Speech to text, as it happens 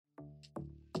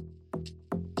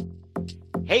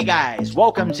Hey guys,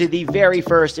 welcome to the very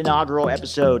first inaugural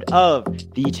episode of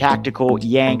the Tactical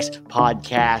Yanks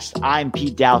podcast. I'm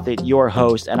Pete Douthit, your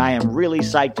host, and I am really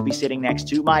psyched to be sitting next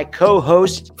to my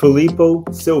co-host, Filippo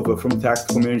Silva from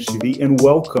Tactical Marriage TV, and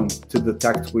welcome to the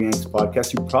Tactical Yanks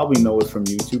podcast. You probably know us from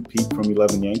YouTube, Pete from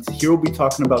 11 Yanks. Here we'll be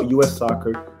talking about U.S.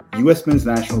 soccer, U.S. men's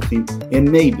national team, and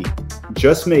maybe,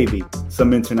 just maybe,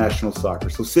 some international soccer.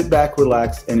 So sit back,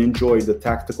 relax, and enjoy the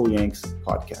Tactical Yanks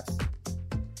podcast.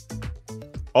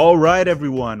 All right,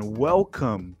 everyone.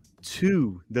 Welcome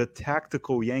to the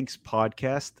Tactical Yanks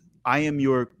podcast. I am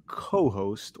your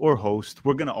co-host or host.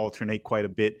 We're going to alternate quite a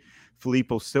bit.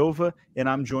 Filippo Silva, and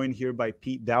I'm joined here by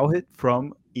Pete Douthit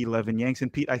from 11 Yanks.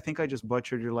 And Pete, I think I just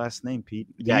butchered your last name, Pete.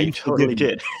 Yeah, you totally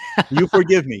did. You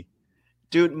forgive me.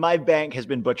 Dude, my bank has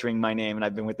been butchering my name, and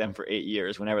I've been with them for 8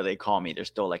 years. Whenever they call me, they're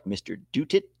still like, Mr.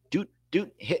 Douthit,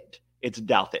 hit. It's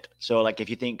Douthit. So like if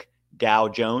you think Dow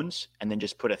Jones and then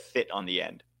just put a thit on the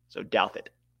end. So Douthit.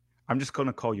 I'm just going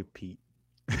to call you Pete.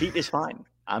 Pete is fine.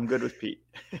 I'm good with Pete.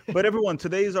 But everyone,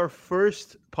 today is our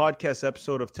first podcast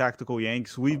episode of Tactical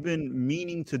Yanks. We've been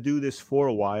meaning to do this for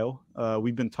a while.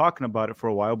 We've been talking about it for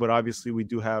a while, but obviously we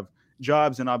do have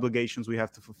jobs and obligations we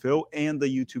have to fulfill, and the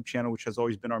YouTube channel, which has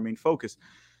always been our main focus.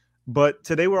 But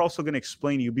today we're also going to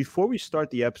explain to you, before we start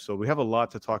the episode, we have a lot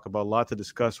to talk about, a lot to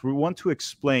discuss. We want to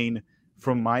explain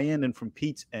from my end and from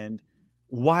Pete's end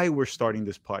why we're starting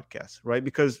this podcast, right?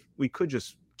 Because we could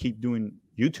just keep doing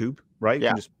YouTube, right? Yeah. We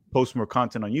can just post more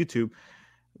content on YouTube.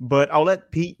 But I'll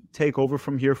let Pete take over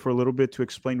from here for a little bit to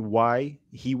explain why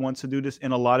he wants to do this.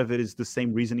 And a lot of it is the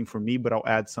same reasoning for me, but I'll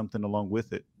add something along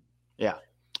with it. Yeah.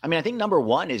 I mean, I think number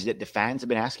one is that the fans have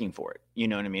been asking for it. You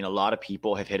know what I mean? A lot of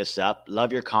people have hit us up,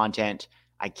 love your content.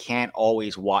 I can't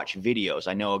always watch videos.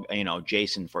 I know,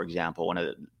 Jason, for example, one of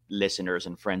the listeners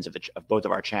and friends of both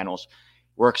of our channels,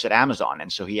 works at Amazon.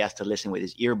 And so he has to listen with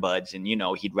his earbuds, and,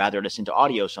 he'd rather listen to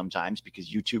audio sometimes because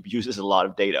YouTube uses a lot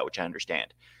of data, which I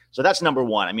understand. So that's number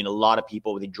one. I mean, a lot of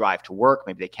people, they drive to work,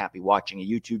 maybe they can't be watching a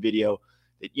YouTube video,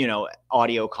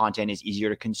 audio content is easier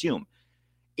to consume.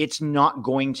 It's not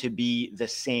going to be the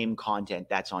same content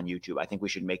that's on YouTube. I think we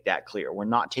should make that clear. We're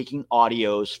not taking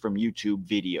audios from YouTube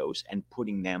videos and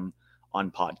putting them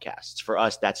on podcasts. For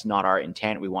us, that's not our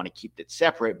intent. We want to keep it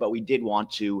separate, but we did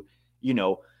want to,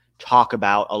 talk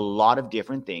about a lot of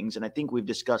different things. And I think we've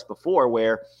discussed before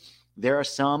where there are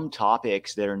some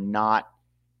topics that are not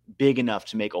big enough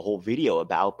to make a whole video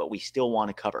about, but we still want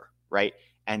to cover, right?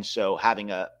 And so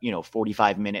having a,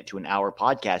 45-minute to an hour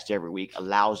podcast every week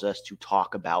allows us to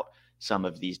talk about some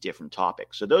of these different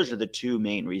topics. So those are the two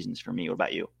main reasons for me. What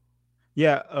about you?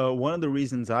 Yeah, one of the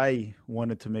reasons I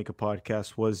wanted to make a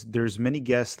podcast was there's many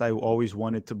guests I always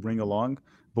wanted to bring along,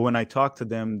 but when I talk to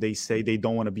them, they say they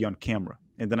don't want to be on camera.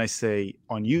 And then I say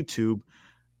on YouTube,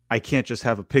 I can't just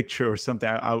have a picture or something.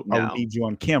 I'll need you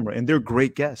on camera. And they're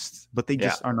great guests, but they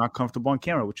just are not comfortable on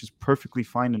camera, which is perfectly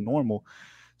fine and normal.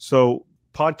 So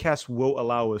podcasts will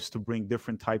allow us to bring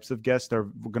different types of guests that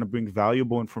are going to bring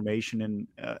valuable information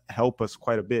and help us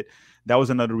quite a bit. That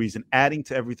was another reason. Adding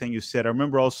to everything you said, I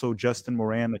remember also Justin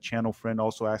Moran, a channel friend,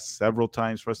 also asked several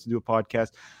times for us to do a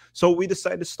podcast. So we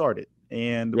decided to start it,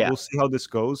 and we'll see how this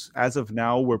goes. As of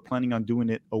now, we're planning on doing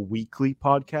it a weekly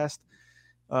podcast.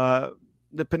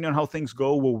 Depending on how things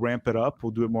go, we'll ramp it up.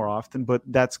 We'll do it more often, but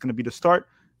that's going to be the start.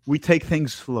 We take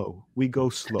things slow. We go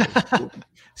slow.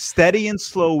 Steady and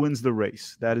slow wins the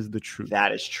race. That is the truth.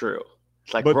 That is true.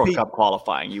 It's like World Cup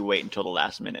qualifying. You wait until the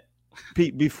last minute.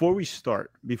 Pete, before we start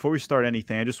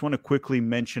anything, I just want to quickly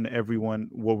mention everyone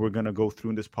what we're going to go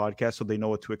through in this podcast so they know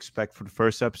what to expect for the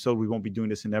first episode. We won't be doing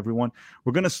this in everyone.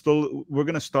 We're going to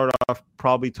start off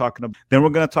probably then we're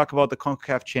going to talk about the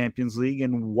CONCACAF Champions League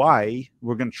and why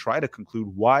we're going to try to conclude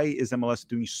why is MLS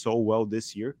doing so well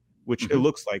this year, which it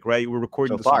looks like, right? We're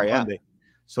recording this on Monday.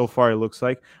 So far, it looks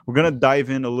like. We're going to dive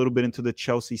in a little bit into the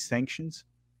Chelsea sanctions.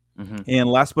 And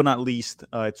last but not least,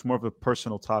 it's more of a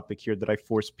personal topic here that I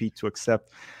forced Pete to accept.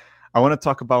 I want to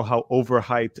talk about how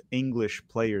overhyped English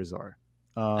players are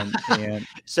and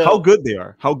how good they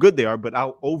are, but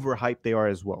how overhyped they are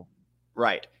as well.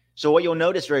 Right. So what you'll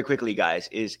notice very quickly, guys,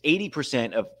 is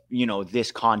 80% of,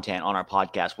 this content on our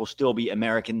podcast will still be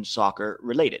American soccer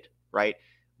related, right?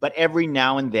 But every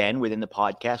now and then within the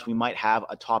podcast, we might have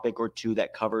a topic or two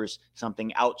that covers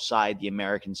something outside the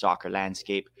American soccer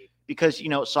landscape because,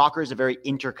 soccer is a very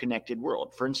interconnected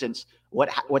world. For instance,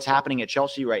 what's happening at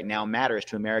Chelsea right now matters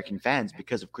to American fans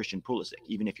because of Christian Pulisic,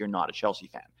 even if you're not a Chelsea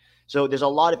fan. So there's a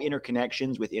lot of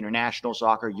interconnections with international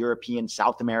soccer, European,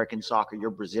 South American soccer.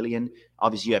 You're Brazilian.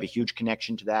 Obviously, you have a huge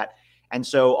connection to that. And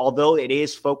so although it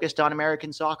is focused on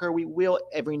American soccer, we will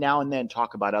every now and then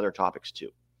talk about other topics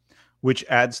too. which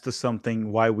adds to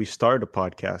something why we started a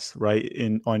podcast, right?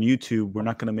 On YouTube, we're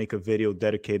not going to make a video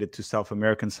dedicated to South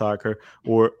American soccer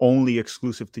or only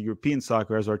exclusive to European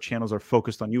soccer, as our channels are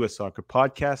focused on U.S. soccer.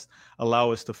 Podcasts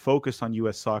allow us to focus on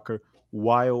U.S. soccer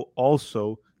while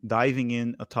also diving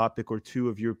in a topic or two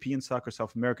of European soccer,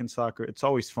 South American soccer. It's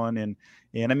always fun. And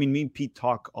I mean, me and Pete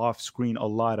talk off screen a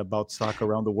lot about soccer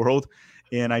around the world.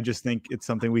 And I just think it's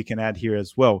something we can add here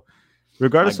as well.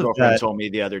 Regardless My of girlfriend that, told me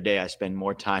the other day I spend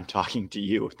more time talking to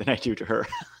you than I do to her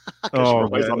because we're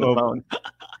always on the phone.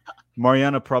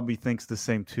 Mariana probably thinks the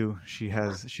same too. She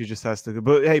just has to.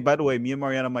 But hey, by the way, me and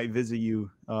Mariana might visit you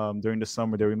during the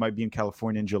summer. There, we might be in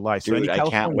California in July. So Dude, I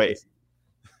can't wait.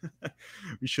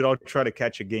 We should all try to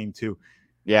catch a game too.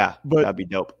 Yeah, that'd be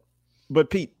dope. But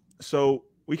Pete, so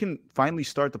we can finally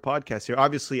start the podcast here.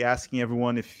 Obviously, asking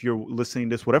everyone, if you're listening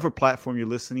to this, whatever platform you're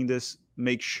listening to this,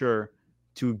 make sure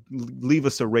to leave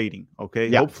us a rating, okay?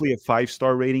 Yeah. Hopefully a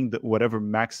 5-star rating, whatever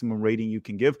maximum rating you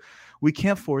can give. We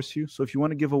can't force you. So if you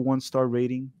want to give a 1-star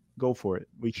rating, go for it.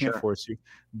 We can't force you.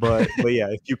 But yeah,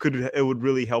 if you could, it would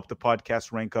really help the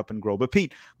podcast rank up and grow. But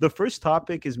Pete, the first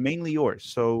topic is mainly yours.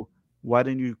 So why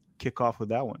didn't you kick off with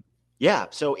that one? Yeah,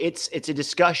 so it's a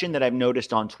discussion that I've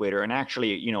noticed on Twitter. And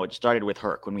actually, it started with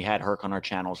Herc when we had Herc on our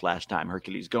channels last time,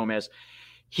 Hercules Gomez.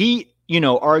 He,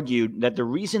 argued that the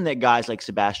reason that guys like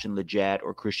Sebastian Lletget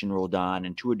or Christian Roldan,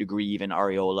 and to a degree even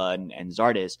Areola and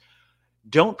Zardes,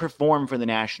 don't perform for the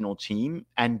national team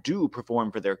and do perform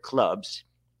for their clubs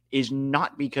is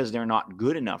not because they're not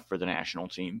good enough for the national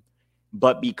team,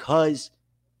 but because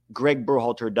Greg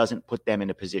Berhalter doesn't put them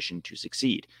in a position to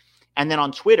succeed. And then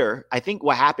on Twitter, I think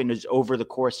what happened is over the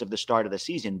course of the start of the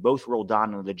season, both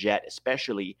Roldan and Lletget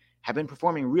especially have been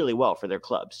performing really well for their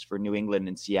clubs, for New England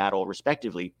and Seattle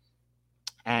respectively.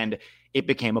 And it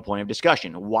became a point of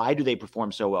discussion. Why do they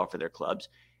perform so well for their clubs?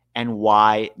 And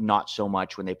why not so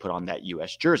much when they put on that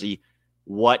U.S. jersey?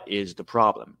 What is the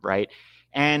problem, right?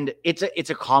 And it's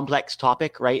a complex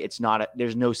topic, right?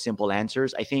 There's no simple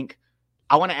answers. I think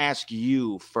I want to ask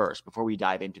you first, before we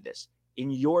dive into this.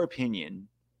 In your opinion,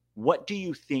 what do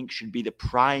you think should be the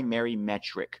primary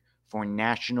metric for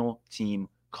national team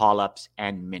call-ups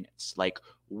and minutes? Like,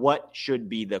 what should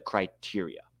be the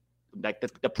criteria? Like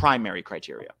the primary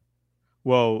criteria?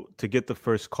 Well, to get the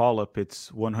first call-up,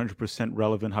 it's 100%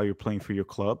 relevant how you're playing for your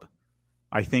club.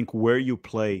 I think where you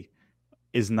play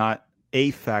is not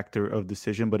a factor of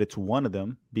decision, but it's one of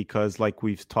them, because like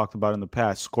we've talked about in the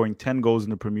past, scoring 10 goals in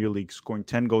the Premier League, scoring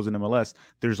 10 goals in MLS,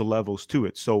 there's levels to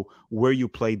it. So where you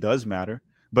play does matter.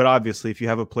 But obviously, if you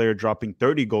have a player dropping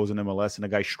 30 goals in MLS and a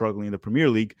guy struggling in the Premier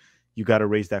League, you got to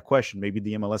raise that question. Maybe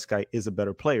the MLS guy is a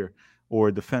better player or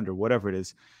a defender, whatever it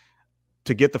is.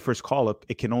 To get the first call-up,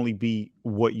 it can only be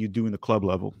what you do in the club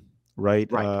level,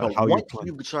 right? Right. But once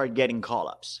you start getting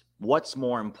call-ups, what's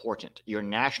more important, your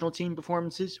national team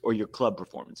performances or your club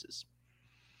performances?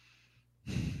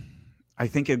 I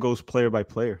think it goes player by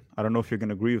player. I don't know if you're going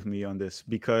to agree with me on this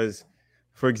because,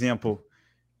 for example,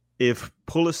 if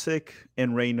Pulisic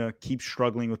and Reina keep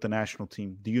struggling with the national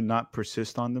team, do you not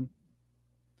persist on them?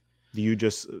 Do you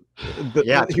just...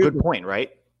 yeah, it's a good point,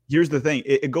 right? Here's the thing.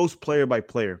 It goes player by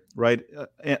player, right?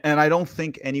 And I don't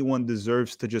think anyone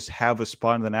deserves to just have a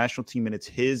spot in the national team and it's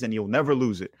his and you'll never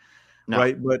lose it,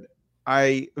 right? But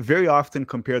I very often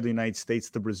compare the United States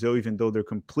to Brazil, even though they're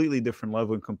completely different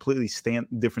level and completely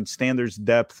different standards,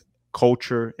 depth,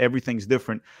 culture, everything's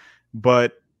different.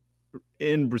 But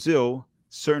in Brazil,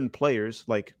 certain players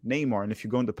like Neymar, and if you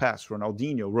go in the past,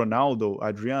 Ronaldinho, Ronaldo,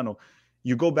 Adriano,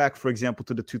 you go back, for example,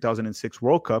 to the 2006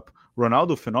 World Cup,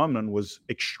 Ronaldo phenomenon was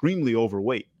extremely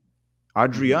overweight.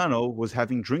 Adriano was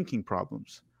having drinking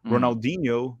problems.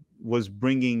 Ronaldinho was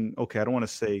bringing, I don't want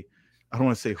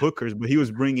to say hookers, but he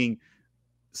was bringing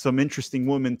some interesting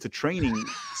women to training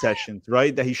sessions,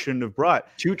 right? That he shouldn't have brought.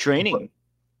 To training?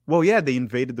 Well, yeah, they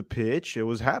invaded the pitch. It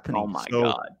was happening. Oh my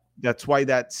God. That's why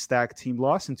that stacked team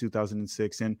lost in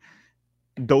 2006. And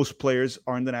those players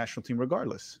are in the national team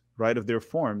regardless, right, of their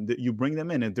form. That you bring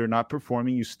them in. If they're not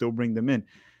performing, you still bring them in.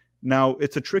 Now,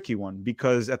 it's a tricky one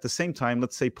because at the same time,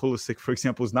 let's say Pulisic, for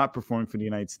example, is not performing for the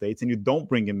United States and you don't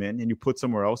bring him in and you put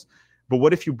somewhere else. But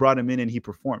what if you brought him in and he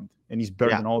performed and he's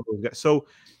better than all those guys? So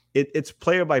it's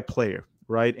player by player,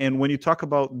 right? And when you talk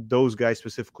about those guys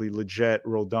specifically, Lletget,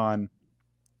 Roldan,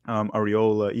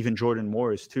 Areola, even Jordan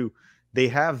Morris too, they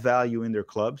have value in their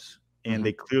clubs. And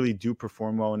they clearly do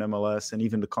perform well in MLS and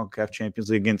even the CONCACAF Champions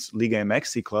League against Liga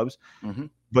MX clubs.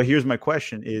 But here's my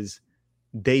question is,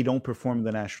 they don't perform in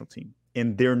the national team.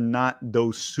 And they're not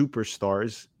those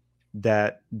superstars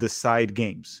that decide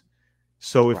games.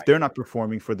 So if Right. they're not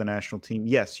performing for the national team,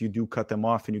 yes, you do cut them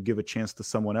off and you give a chance to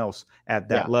someone else at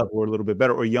that Yeah. level or a little bit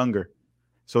better or younger.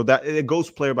 So that it goes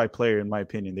player by player, in my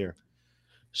opinion, there.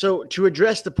 So to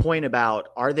address the point about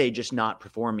are they just not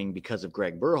performing because of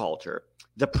Greg Berhalter,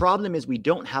 the problem is we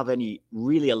don't have a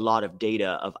lot of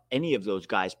data of any of those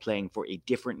guys playing for a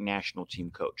different national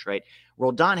team coach, right?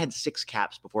 Roldan had 6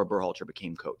 caps before Berhalter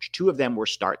became coach. 2 of them were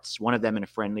starts, one of them in a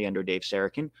friendly under Dave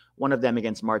Sarakin, one of them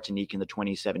against Martinique in the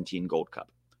 2017 Gold Cup.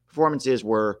 Performances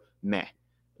were meh.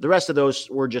 The rest of those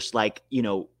were just like,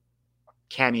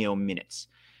 cameo minutes.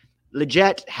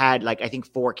 Leggett had I think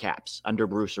 4 caps under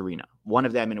Bruce Arena, one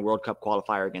of them in a World Cup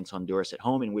qualifier against Honduras at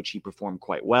home in which he performed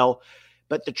quite well.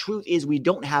 But the truth is we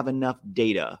don't have enough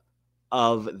data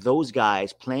of those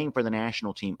guys playing for the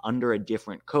national team under a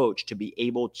different coach to be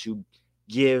able to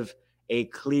give a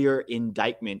clear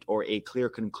indictment or a clear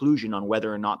conclusion on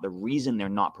whether or not the reason they're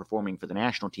not performing for the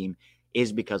national team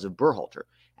is because of Berhalter.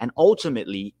 And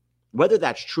ultimately, whether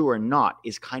that's true or not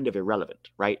is kind of irrelevant,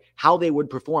 right? How they would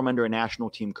perform under a national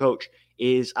team coach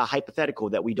is a hypothetical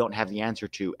that we don't have the answer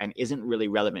to and isn't really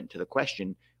relevant to the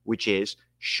question, which is,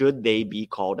 should they be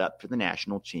called up for the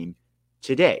national team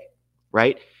today,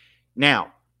 right?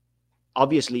 Now,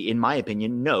 obviously, in my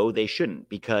opinion, no, they shouldn't,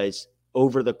 because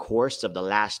over the course of the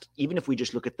last, even if we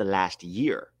just look at the last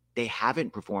year, they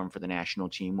haven't performed for the national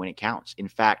team when it counts. In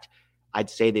fact, I'd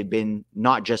say they've been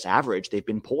not just average, they've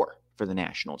been poor for the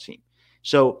national team.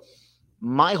 So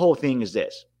my whole thing is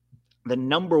this. The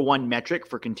number one metric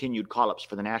for continued call-ups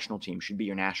for the national team should be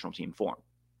your national team form.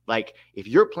 Like, if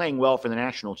you're playing well for the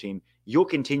national team, you'll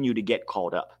continue to get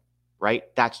called up, right?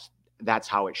 That's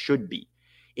how it should be.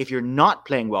 If you're not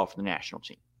playing well for the national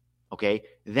team, okay,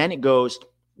 then it goes,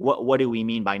 what do we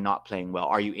mean by not playing well?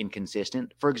 Are you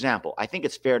inconsistent? For example, I think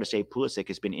it's fair to say Pulisic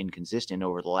has been inconsistent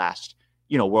over the last,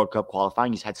 World Cup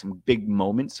qualifying. He's had some big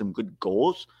moments, some good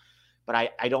goals, but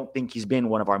I don't think he's been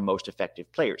one of our most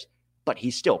effective players. But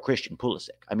he's still Christian Pulisic.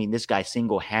 I mean, this guy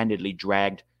single-handedly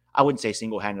dragged, I wouldn't say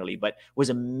single-handedly, but was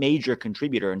a major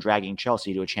contributor in dragging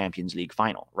Chelsea to a Champions League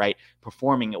final, right?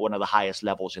 Performing at one of the highest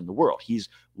levels in the world. He's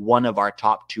one of our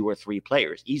top 2 or 3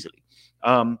 players easily.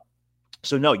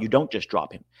 So no, you don't just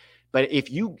drop him. But if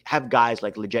you have guys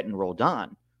like Leggett and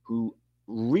Roldan who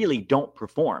really don't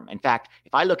perform. In fact,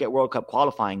 if I look at World Cup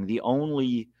qualifying, the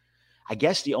only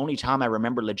time I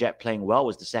remember Leggett playing well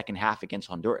was the second half against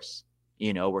Honduras,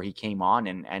 where he came on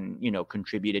and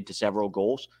contributed to several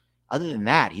goals. Other than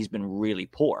that, he's been really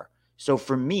poor. So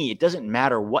for me, it doesn't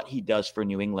matter what he does for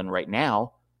New England right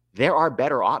now. There are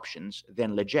better options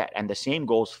than Leggett. And the same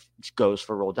goes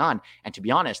for Roldan. And to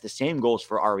be honest, the same goes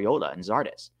for Arriola and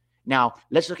Zardes. Now,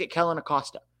 let's look at Kellen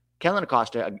Acosta. Kellen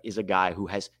Acosta is a guy who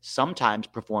has sometimes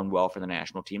performed well for the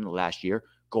national team in the last year,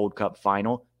 Gold Cup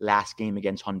final, last game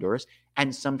against Honduras,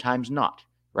 and sometimes not,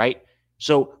 right?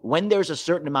 So when there's a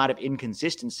certain amount of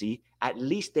inconsistency, at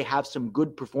least they have some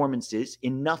good performances,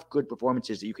 enough good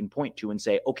performances that you can point to and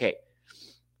say, okay,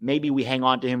 maybe we hang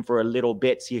on to him for a little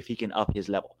bit, see if he can up his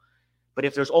level. But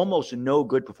if there's almost no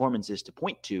good performances to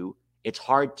point to, it's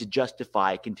hard to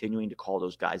justify continuing to call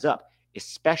those guys up,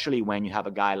 especially when you have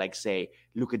a guy like, say,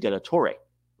 Luca De La Torre,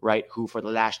 right, who for the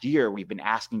last year we've been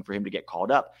asking for him to get called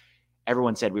up.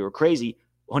 Everyone said we were crazy.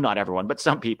 Well, not everyone, but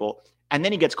some people. And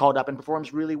then he gets called up and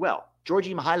performs really well.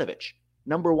 Georgi Mihailovic,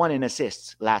 number 1 in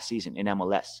assists last season in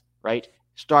MLS, right?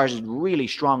 Stars really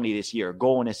strongly this year.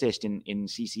 Goal and assist in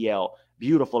CCL.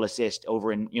 Beautiful assist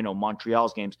over in,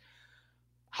 Montreal's games.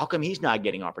 How come he's not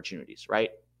getting opportunities, right?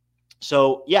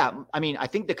 So, yeah, I mean, I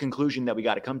think the conclusion that we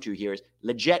got to come to here is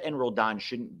Leggett and Roldan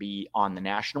shouldn't be on the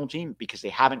national team because they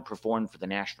haven't performed for the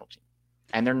national team.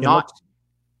 And they're not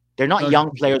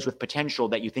young players with potential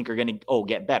that you think are going to,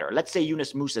 get better. Let's say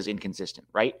Yunus Musa's inconsistent,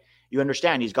 right? You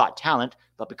understand he's got talent,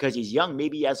 but because he's young,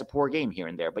 maybe he has a poor game here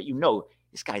and there. But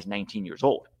this guy's 19 years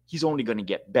old. He's only going to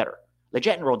get better.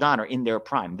 Leggett and Roldan are in their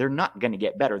prime. They're not going to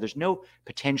get better. There's no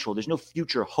potential. There's no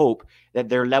future hope that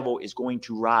their level is going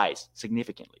to rise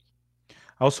significantly.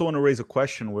 I also want to raise a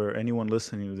question where anyone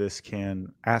listening to this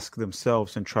can ask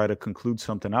themselves and try to conclude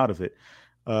something out of it.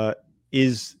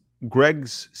 Is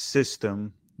Greg's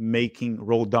system making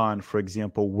Roldan, for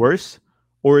example, worse,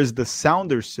 or is the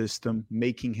Sounders system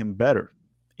making him better?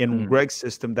 In Greg's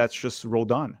system, that's just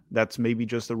Roldan. That's maybe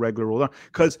just a regular Roldan.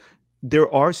 Because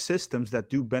there are systems that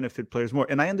do benefit players more.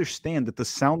 And I understand that the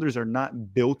Sounders are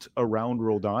not built around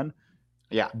Roldan.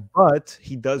 Yeah. But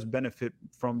he does benefit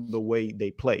from the way they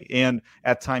play. And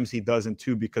at times he doesn't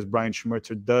too, because Brian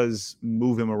Schmerzer does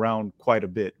move him around quite a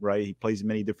bit, right? He plays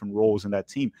many different roles in that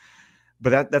team.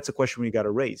 But that's a question we got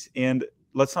to raise. And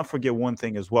let's not forget one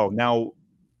thing as well. Now,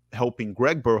 helping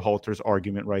Greg Berhalter's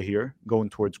argument right here, going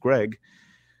towards Greg.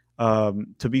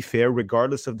 To be fair,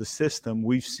 regardless of the system,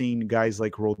 we've seen guys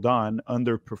like Roldan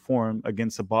underperform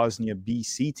against a Bosnia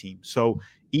BC team. So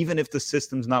even if the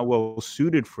system's not well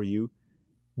suited for you,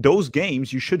 those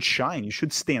games you should shine, you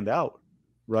should stand out,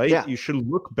 right? Yeah. You should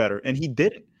look better, and he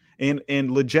didn't.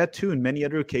 And Leggett too, in many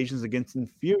other occasions against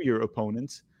inferior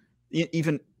opponents,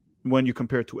 even when you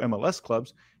compare it to MLS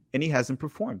clubs, and he hasn't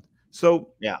performed. So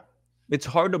yeah, it's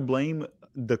hard to blame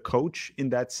the coach in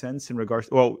that sense in regards.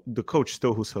 Well, the coach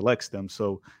still who selects them,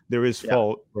 so there is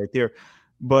fault right there.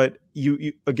 But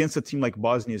you against a team like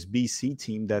Bosnia's BC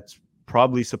team that's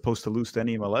probably supposed to lose to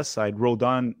any MLS side,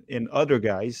 Roldan and other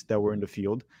guys that were in the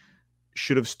field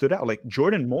should have stood out. Like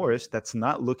Jordan Morris, that's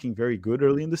not looking very good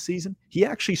early in the season. He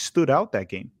actually stood out that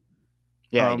game.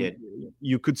 Yeah, he did.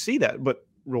 You could see that, but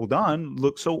Roldan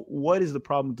look. So what is the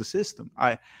problem with the system?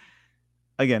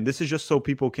 Again, this is just so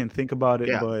people can think about it,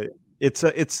 but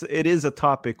it is a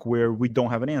topic where we don't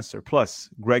have an answer. Plus,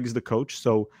 Greg's the coach,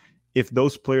 so if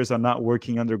those players are not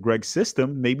working under Greg's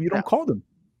system, maybe you don't call them.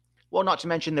 Well, not to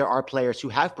mention there are players who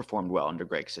have performed well under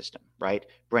Greg's system, right?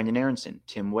 Brendan Aronson,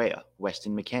 Tim Weah,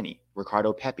 Weston McKennie,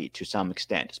 Ricardo Pepi to some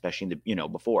extent, especially in the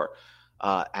before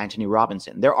Anthony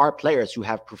Robinson. There are players who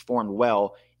have performed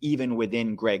well even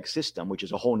within Greg's system, which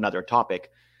is a whole nother topic.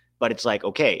 But it's like,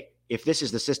 okay, if this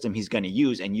is the system he's going to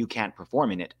use and you can't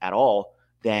perform in it at all,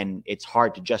 then it's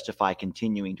hard to justify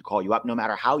continuing to call you up no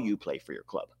matter how you play for your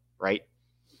club, right?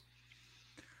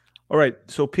 All right.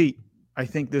 So, Pete, I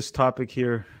think this topic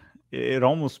here, it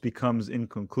almost becomes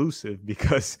inconclusive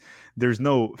because there's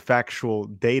no factual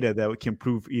data that can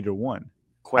prove either one.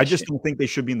 I just don't think they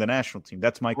should be in the national team.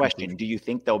 That's my question. conclusion. Do you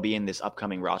think they'll be in this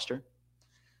upcoming roster?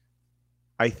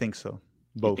 I think so.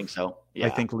 Both. You think so? Yeah. I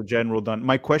think Leggett and Roldan.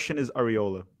 My question is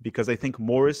Areola, because I think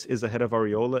Morris is ahead of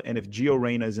Areola, and if Gio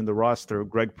Reyna is in the roster,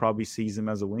 Greg probably sees him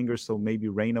as a winger, so maybe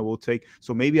Reyna will take.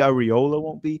 So maybe Areola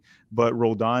won't be, but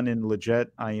Roldan and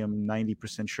Leggett, I am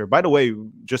 90% sure. By the way,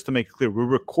 just to make it clear, we're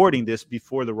recording this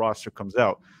before the roster comes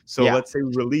out. So let's say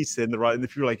we release it, and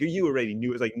if you're like, you already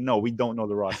knew, it's like, no, we don't know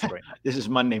the roster right now. This is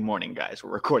Monday morning, guys. We're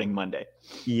recording Monday.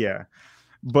 Yeah.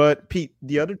 But, Pete,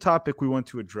 the other topic we want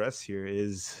to address here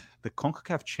is the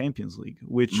CONCACAF Champions League,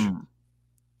 which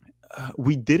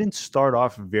we didn't start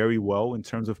off very well in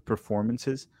terms of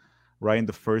performances, right? In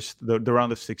the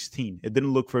round of 16. It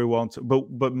didn't look very well.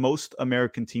 But most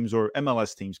American teams or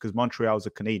MLS teams, because Montreal is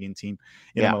a Canadian team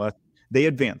in MLS, they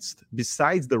advanced.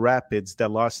 Besides the Rapids that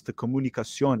lost to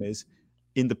Comunicaciones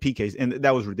in the PKs, and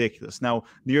that was ridiculous. Now,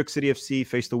 New York City FC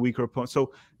faced a weaker opponent.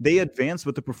 So they advanced,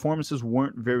 but the performances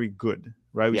weren't very good,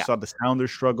 right? We saw the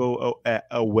Sounders struggle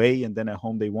away, and then at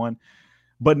home they won.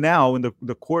 But now in the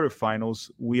quarterfinals,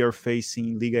 we are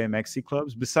facing Liga MX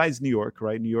clubs, besides New York,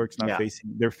 right? New York's not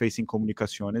they're facing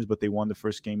Comunicaciones, but they won the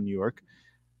first game in New York,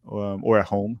 or at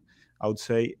home, I would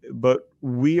say. But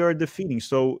we are defeating.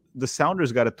 So the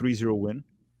Sounders got a 3-0 win,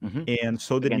 and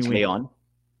so did Against New England.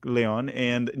 Leon,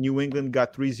 and New England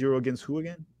got 3-0 against who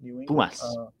again? New England?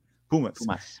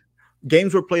 Pumas.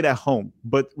 Games were played at home,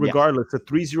 but regardless, a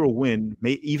 3-0 win,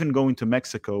 even going to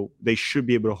Mexico, they should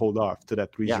be able to hold off to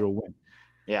that 3-0 win.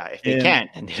 Yeah, if they can't,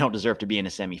 then they don't deserve to be in a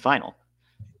semifinal.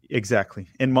 Exactly.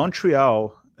 In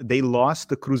Montreal, they lost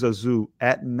to Cruz Azul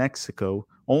at Mexico,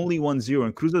 only 1-0,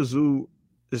 and Cruz Azul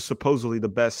is supposedly the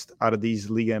best out of these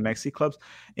Liga MX clubs.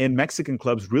 And Mexican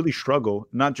clubs really struggle,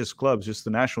 not just clubs, just the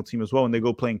national team as well, and they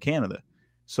go play in Canada.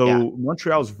 So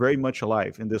Montreal is very much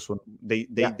alive in this one. They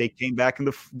came back in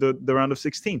the round of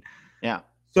 16. Yeah.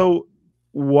 So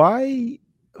why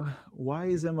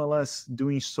is MLS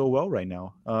doing so well right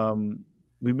now?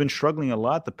 We've been struggling a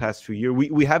lot the past few years.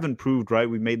 We have improved, right?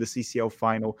 We made the CCL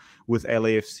final with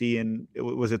LAFC, and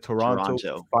was it Toronto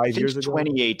 5 years ago?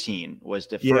 2018 was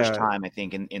the first time, I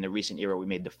think, in the recent era we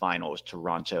made the final. It was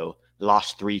Toronto.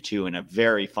 Lost 3-2 in a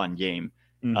very fun game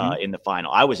in the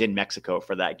final. I was in Mexico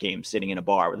for that game, sitting in a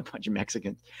bar with a bunch of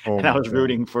Mexicans, and I was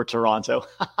rooting for Toronto.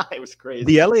 It was crazy.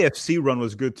 The LAFC run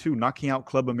was good, too, knocking out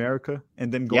Club America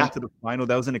and then going to the final.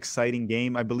 That was an exciting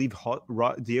game. I believe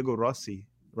Diego Rossi,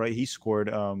 right? He scored.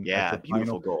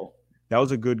 Beautiful goal. That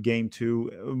was a good game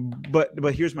too. But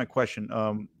here's my question: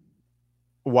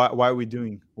 why are we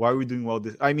doing well?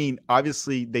 I mean,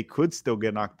 obviously they could still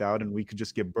get knocked out, and we could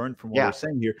just get burned from what we're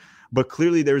saying here. But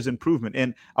clearly there's improvement.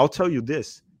 And I'll tell you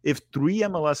this: if 3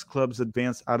 MLS clubs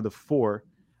advance out of the 4,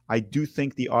 I do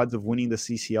think the odds of winning the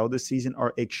CCL this season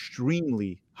are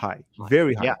extremely high,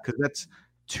 very high, because that's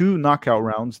 2 knockout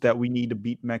rounds that we need to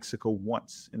beat Mexico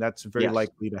once, and that's very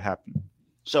likely to happen.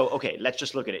 So, okay, let's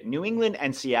just look at it. New England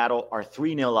and Seattle are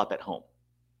 3-0 up at home.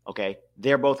 Okay,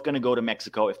 they're both going to go to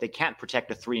Mexico. If they can't protect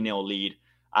a 3-0 lead,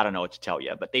 I don't know what to tell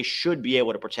you, but they should be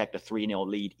able to protect a 3-0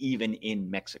 lead even in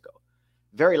Mexico.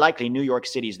 Very likely New York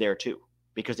City's there too,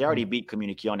 because they already beat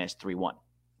Comunicaciones 3-1,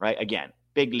 right? Again,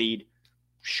 big lead,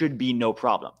 should be no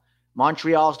problem.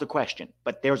 Montreal's the question,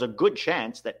 but there's a good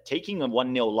chance that taking a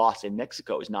 1-0 loss in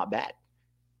Mexico is not bad.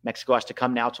 Mexico has to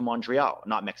come now to Montreal.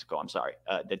 Not Mexico, I'm sorry.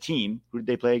 The team, who did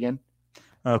they play again?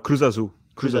 Cruz Azul.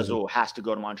 Cruz Azul has to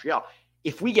go to Montreal.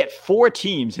 If we get 4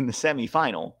 teams in the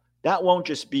semifinal, that won't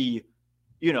just be,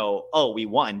 oh, we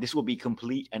won. This will be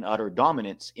complete and utter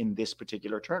dominance in this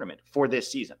particular tournament for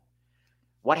this season.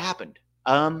 What happened?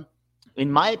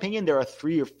 In my opinion, there are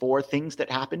 3 or 4 things that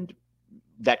happened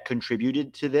that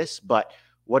contributed to this, but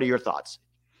what are your thoughts?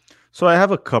 So I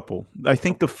have a couple. I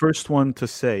think the first one to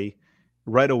say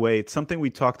right away, it's something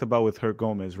we talked about with Herc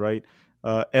Gomez, right?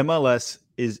 MLS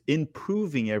is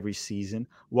improving every season,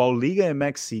 while Liga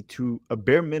MX, to a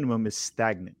bare minimum, is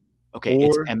stagnant. Okay,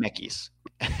 it's MX.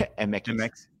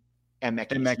 MX.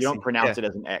 MX. You don't pronounce it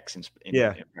as an X,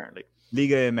 apparently.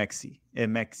 Liga MX.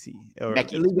 Or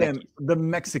Liga, the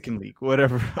Mexican League,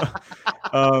 whatever.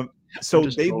 So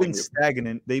they've been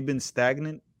stagnant. They've been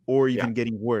stagnant or even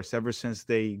getting worse ever since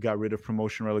they got rid of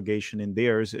promotion relegation in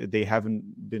theirs. It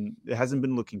hasn't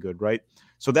been looking good, right?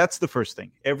 So that's the first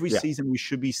thing. Every season we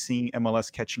should be seeing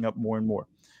MLS catching up more and more.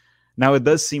 Now, it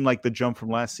does seem like the jump from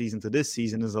last season to this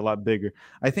season is a lot bigger.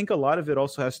 I think a lot of it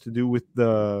also has to do with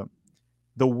the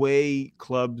way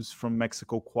clubs from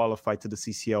Mexico qualify to the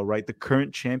CCL, right? The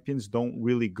current champions don't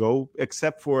really go,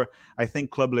 except for, I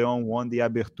think Club León won the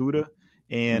Abertura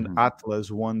and Atlas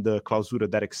won the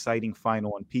Clausura, that exciting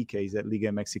final on PKs at Liga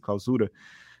MX Clausura.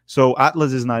 So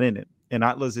Atlas is not in it, and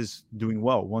Atlas is doing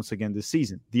well once again this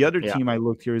season. The other team I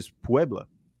looked here is Puebla,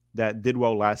 that did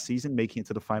well last season, making it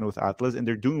to the final with Atlas, and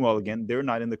they're doing well again. They're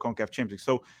not in the CONCACAF Champions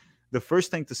League. So the first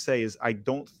thing to say is I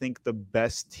don't think the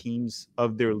best teams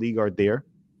of their league are there.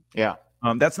 Yeah.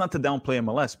 That's not to downplay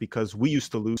MLS, because we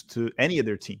used to lose to any of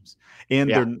their teams, and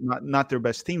they're not their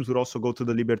best teams would also go to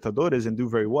the Libertadores and do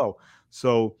very well.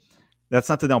 So that's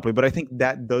not to downplay, but I think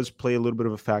that does play a little bit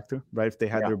of a factor, right? If they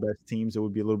had their best teams, it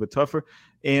would be a little bit tougher.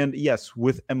 And yes,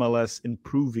 with MLS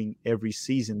improving every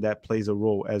season, that plays a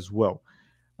role as well.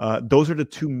 Those are the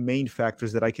 2 main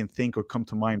factors that I can think or come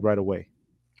to mind right away.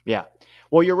 Yeah.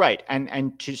 Well, you're right.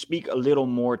 And to speak a little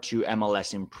more to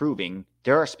MLS improving,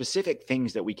 there are specific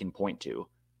things that we can point to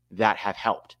that have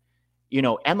helped.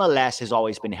 MLS has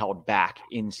always been held back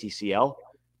in CCL.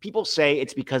 People say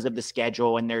it's because of the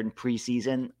schedule and they're in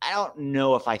preseason. I don't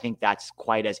know if I think that's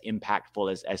quite as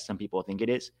impactful as some people think it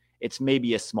is. It's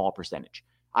maybe a small percentage.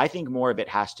 I think more of it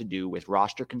has to do with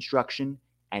roster construction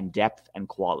and depth and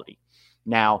quality.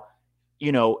 Now,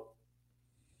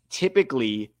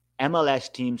 typically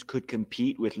MLS teams could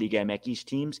compete with Liga MX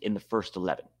teams in the first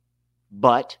 11.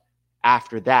 But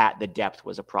after that, the depth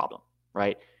was a problem,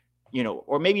 right?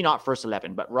 Or maybe not first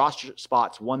 11, but roster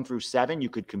spots 1 through 7, you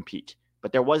could compete.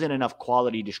 But there wasn't enough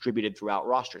quality distributed throughout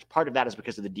rosters. Part of that is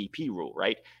because of the DP rule,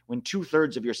 right? When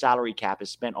 2/3 of your salary cap is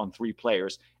spent on 3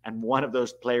 players and one of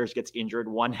those players gets injured,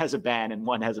 one has a ban and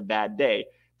one has a bad day,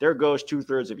 there goes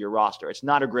 2/3 of your roster. It's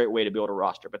not a great way to build a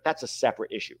roster, but that's a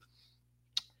separate issue.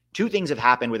 2 things have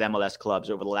happened with MLS clubs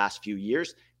over the last few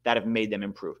years that have made them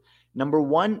improve. Number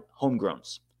 1,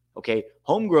 homegrowns. Okay,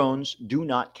 homegrowns do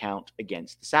not count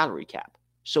against the salary cap.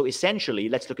 So essentially,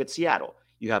 let's look at Seattle.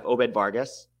 You have Obed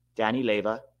Vargas, Danny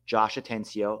Leyva, Josh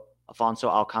Atencio, Afonso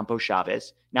Alcampo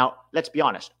Chavez. Now, let's be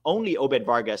honest, only Obed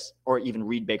Vargas, or even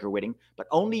Reed Baker-Whitting, but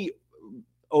only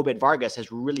Obed Vargas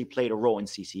has really played a role in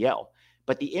CCL.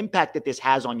 But the impact that this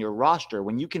has on your roster,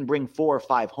 when you can bring 4 or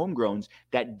 5 homegrowns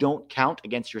that don't count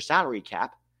against your salary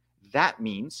cap, that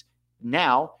means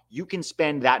now you can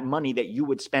spend that money that you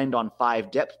would spend on 5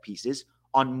 depth pieces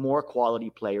on more quality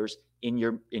players in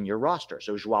your roster.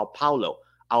 So Joao Paulo,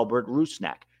 Albert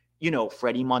Rusnak,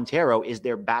 Freddie Montero is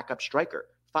their backup striker.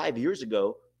 5 years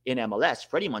ago in MLS,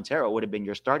 Freddie Montero would have been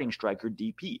your starting striker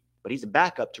DP, but he's a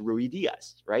backup to Rui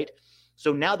Diaz, right?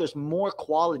 So now there's more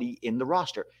quality in the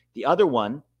roster. The other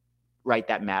one, right,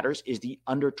 that matters is the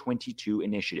under-22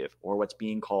 initiative, or what's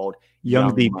being called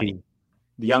Young DP. Money.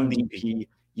 Young DP,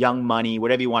 Young Money,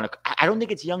 whatever you want to. I don't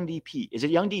think it's Young DP. Is it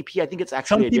Young DP? I think it's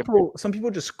actually some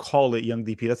people just call it Young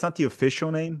DP. That's not the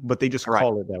official name, but they just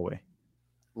call it that way.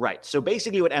 Right. So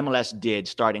basically what MLS did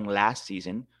starting last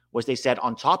season was they said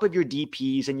on top of your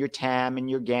DPs and your TAM and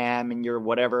your GAM and your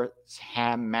whatever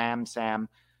SAM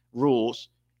rules,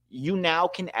 you now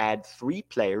can add 3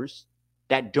 players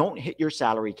that don't hit your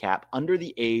salary cap under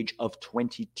the age of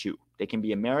 22. They can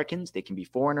be Americans, they can be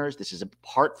foreigners. This is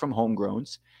apart from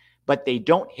homegrowns, but they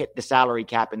don't hit the salary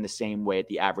cap in the same way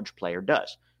the average player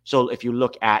does. So if you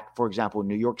look at, for example,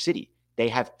 New York City, they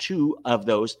have 2 of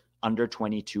those under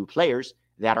 22 players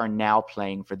that are now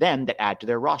playing for them that add to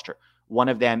their roster. One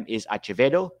of them is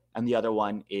Acevedo, and the other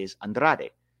one is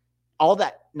Andrade. All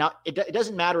that. Now, it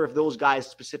doesn't matter if those guys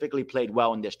specifically played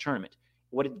well in this tournament.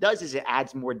 What it does is it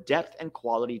adds more depth and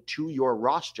quality to your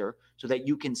roster so that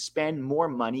you can spend more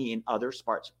money in other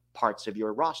parts of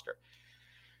your roster.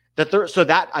 So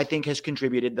that, I think, has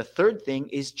contributed. The third thing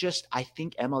is just, I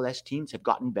think MLS teams have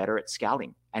gotten better at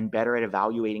scouting and better at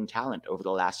evaluating talent over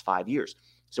the last 5 years.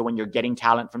 So when you're getting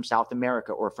talent from South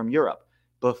America or from Europe,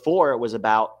 before it was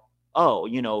about,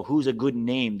 who's a good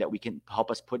name that we can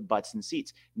help us put butts in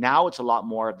seats. Now it's a lot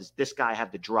more of this guy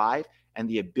have the drive and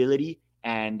the ability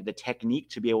and the technique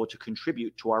to be able to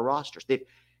contribute to our rosters. There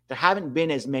haven't been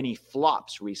as many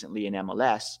flops recently in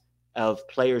MLS of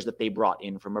players that they brought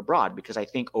in from abroad, because I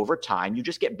think over time you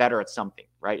just get better at something,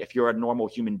 right? If you're a normal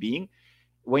human being,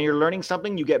 when you're learning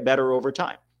something, you get better over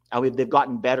time. They've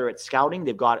gotten better at scouting.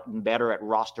 They've gotten better at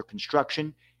roster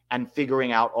construction and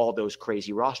figuring out all those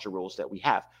crazy roster rules that we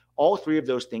have. All 3 of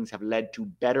those things have led to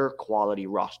better quality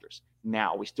rosters.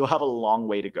 Now, we still have a long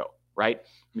way to go, right?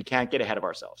 We can't get ahead of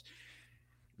ourselves.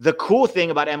 The cool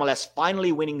thing about MLS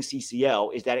finally winning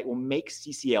CCL is that it will make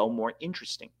CCL more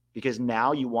interesting, because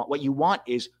now what you want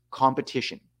is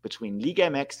competition between Liga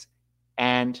MX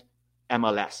and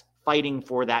MLS fighting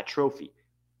for that trophy,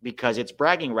 because it's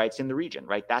bragging rights in the region,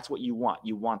 right? That's what you want.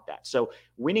 You want that. So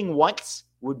winning once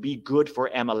would be good for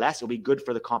MLS. It'll be good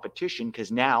for the competition,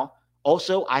 because now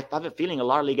also I have a feeling a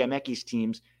lot of Liga MX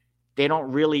teams, they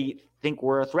don't really think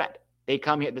we're a threat. They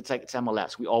come here, it's like it's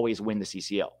MLS. We always win the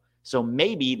CCL. So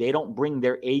maybe they don't bring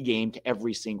their A game to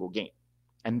every single game.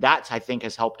 And that, I think,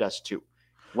 has helped us too.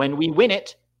 When we win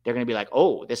it, they're going to be like,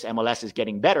 oh, this MLS is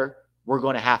getting better. We're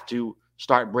going to have to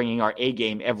start bringing our A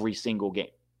game every single game.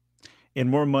 And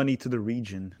more money to the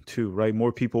region too, right?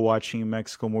 More people watching in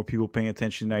Mexico, more people paying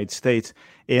attention in the United States.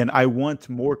 And I want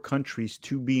more countries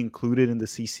to be included in the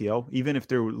CCL, even if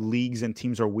their leagues and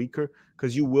teams are weaker,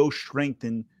 because you will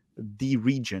strengthen the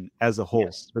region as a whole.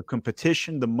 Yes. The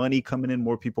competition, the money coming in,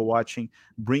 more people watching,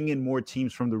 bring in more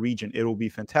teams from the region. It'll be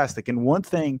fantastic. And one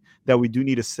thing that we do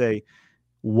need to say,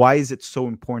 why is it so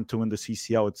important to win the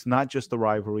CCL? It's not just the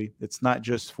rivalry. It's not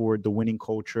just for the winning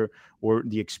culture or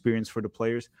the experience for the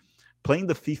players. Playing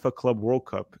the FIFA Club World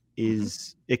Cup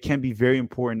it can be very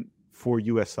important for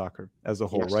U.S. soccer as a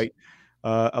whole, yes. Right?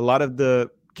 A lot of the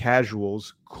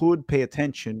casuals could pay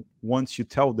attention once you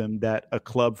tell them that a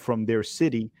club from their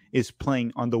city is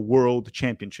playing on the World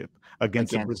Championship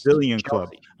against a Brazilian Chelsea, club,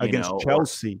 against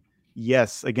Chelsea.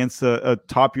 Yes, against a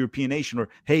top European nation, or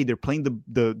hey, they're playing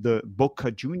the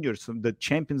Boca Juniors, the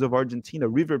champions of Argentina,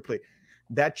 River Plate.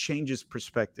 That changes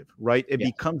perspective, right? It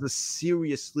becomes a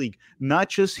serious league, not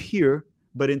just here,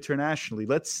 but internationally.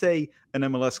 Let's say an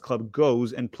MLS club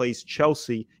goes and plays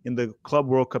Chelsea in the Club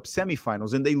World Cup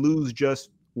semifinals, and they lose just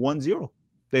 1-0.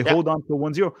 They hold on to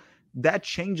 1-0. That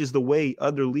changes the way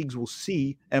other leagues will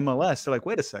see MLS. They're like,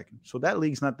 wait a second. So that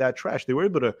league's not that trash. They were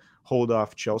able to hold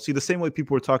off Chelsea. The same way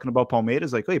people were talking about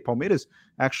Palmeiras, like, hey, Palmeiras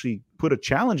actually put a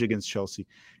challenge against Chelsea.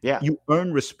 Yeah. You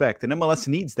earn respect. And MLS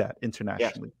needs that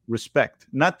internationally. Yeah. Respect.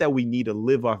 Not that we need to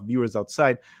live off viewers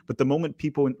outside, but the moment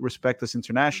people respect us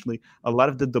internationally, a lot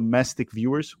of the domestic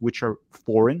viewers, which are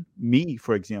foreign, me,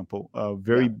 for example,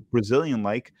 very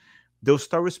Brazilian-like, they'll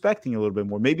start respecting a little bit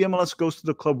more. Maybe MLS goes to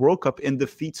the Club World Cup and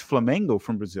defeats Flamengo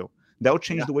from Brazil. That'll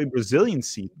change the way Brazilians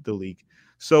see the league.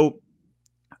 So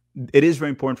it is very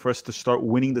important for us to start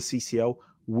winning the CCL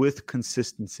with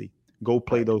consistency. Go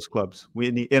play those clubs.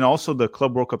 And also the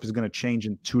Club World Cup is going to change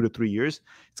in 2 to 3 years.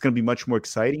 It's going to be much more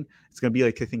exciting. It's going to be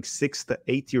like, I think, 6 to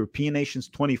 8 European nations,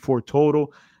 24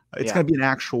 total. It's going to be an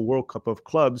actual World Cup of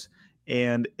clubs.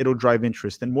 And it'll drive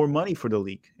interest and more money for the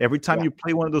league. Every time you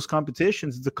play one of those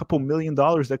competitions, it's a couple $1 million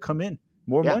that come in,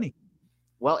 more money.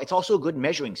 Well, it's also a good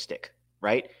measuring stick,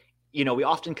 right? We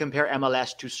often compare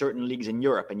MLS to certain leagues in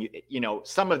Europe, and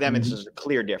some of them it's a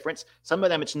clear difference. Some of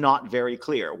them it's not very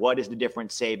clear. What is the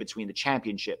difference, say, between the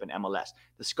Championship and MLS,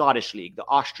 the Scottish League, the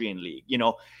Austrian League?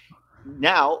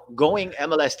 Now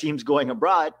MLS teams going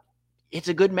abroad, it's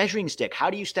a good measuring stick. How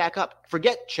do you stack up?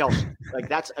 Forget Chelsea. Like,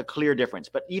 that's a clear difference.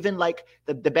 But even like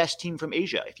the best team from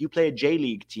Asia, if you play a J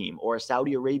League team or a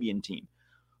Saudi Arabian team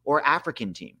or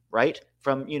African team, right?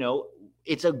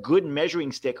 It's a good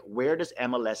measuring stick. Where does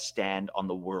MLS stand on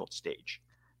the world stage?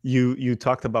 You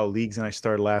talked about leagues, and I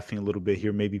started laughing a little bit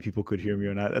here. Maybe people could hear me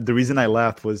or not. The reason I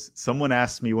laughed was someone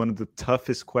asked me one of the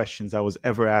toughest questions I was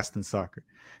ever asked in soccer.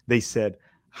 They said,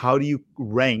 how do you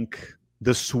rank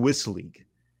the Swiss league?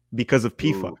 Because of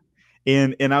FIFA.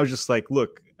 And I was just like,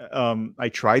 look, I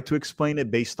tried to explain it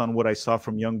based on what I saw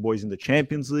from young boys in the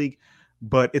Champions League.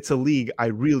 but it's a league I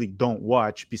really don't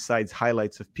watch besides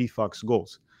highlights of PFOX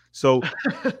goals. So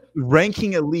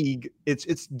ranking a league,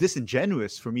 it's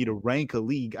disingenuous for me to rank a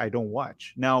league I don't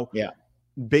watch. Now, Yeah.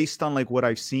 based on like what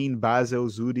I've seen, Basel,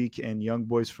 Zurich, and Young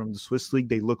Boys from the Swiss League,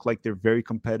 they look like they're very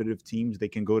competitive teams. They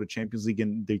can go to Champions League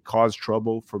and they cause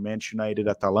trouble for Manchester United,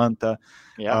 Atalanta.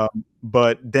 Yeah.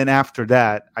 But then after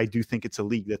that, I do think it's a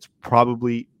league that's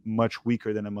probably much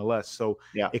weaker than MLS. So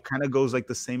it kind of goes like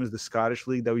the same as the Scottish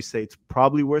League that we say it's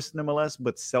probably worse than MLS,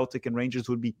 but Celtic and Rangers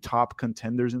would be top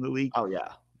contenders in the league. Oh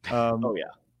yeah.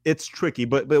 It's tricky,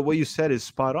 but what you said is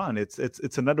spot on.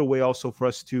 It's another way also for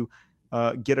us to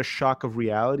get a shock of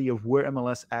reality of where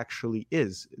MLS actually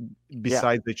is,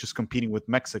 besides it just competing with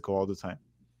Mexico all the time.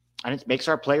 And it makes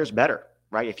our players better,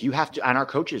 right? If you have to, and our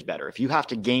coaches better. If you have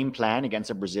to game plan against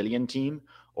a Brazilian team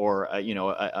or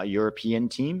a European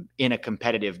team in a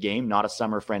competitive game, not a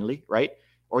summer friendly, right?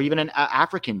 Or even an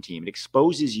African team, it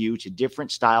exposes you to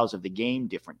different styles of the game,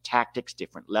 different tactics,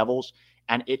 different levels,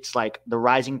 and it's like the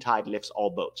rising tide lifts all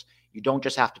boats. You don't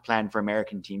just have to plan for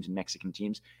American teams and Mexican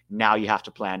teams. Now you have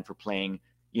to plan for playing,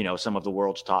 some of the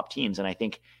world's top teams. And I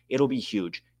think it'll be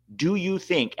huge. Do you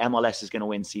think MLS is going to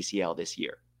win CCL this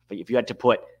year? If you had to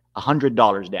put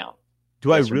 $100 down.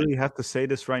 Do I really have to say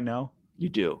this right now? You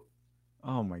do.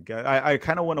 Oh my God. I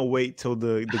kind of want to wait till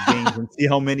the games and see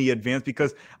how many advance,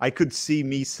 because I could see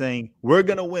me saying, we're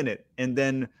going to win it. And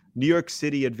then New York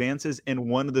City advances and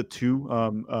one of the two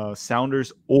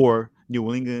Sounders or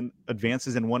New England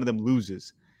advances and one of them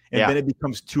loses. And then it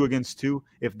becomes 2 against 2.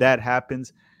 If that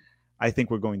happens, I think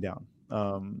we're going down.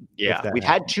 We've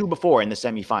had 2 before in the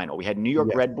semifinal. We had New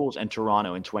York Red Bulls and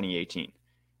Toronto in 2018.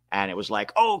 And it was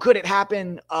like, oh, could it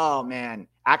happen? Oh, man.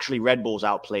 Actually, Red Bulls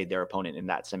outplayed their opponent in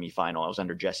that semifinal. I was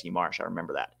under Jesse Marsh. I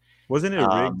remember that. Wasn't it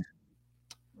rigged?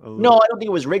 No, I don't think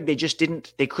it was rigged.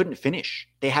 They couldn't finish.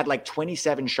 They had like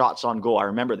 27 shots on goal. I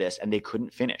remember this, and they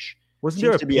couldn't finish. Wasn't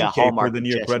there a PK for the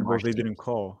New York Red Bulls they didn't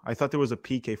call? I thought there was a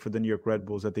PK for the New York Red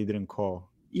Bulls that they didn't call.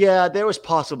 Yeah, there was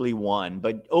possibly one,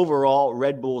 but overall,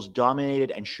 Red Bulls dominated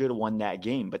and should have won that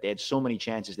game, but they had so many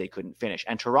chances they couldn't finish.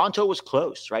 And Toronto was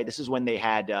close, right? This is when they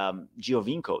had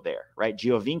Giovinco there, right?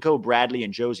 Giovinco, Bradley,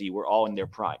 and Josie were all in their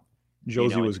prime.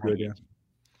 Josie was good, yeah.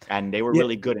 And they were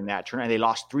really good in that turn. And they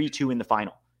lost 3-2 in the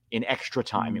final in extra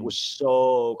time. It was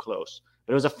so close,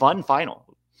 but it was a fun final.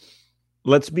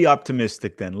 Let's be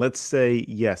optimistic then. Let's say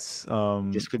yes.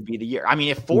 This could be the year. I mean,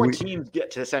 if 4 teams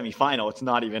get to the semifinal, it's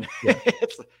not even.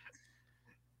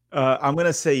 I'm going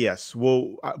to say yes.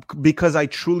 Well, because I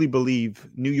truly believe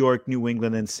New York, New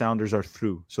England, and Sounders are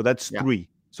through. So that's 3.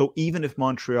 So even if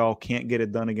Montreal can't get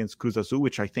it done against Cruz Azul,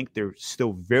 which I think they're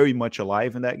still very much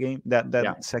alive in that game,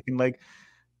 that second leg,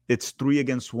 it's 3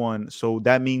 against 1. So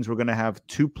that means we're going to have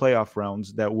 2 playoff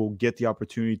rounds that will get the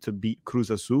opportunity to beat Cruz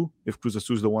Azul if Cruz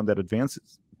Azul is the one that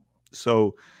advances.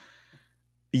 So,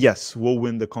 yes, we'll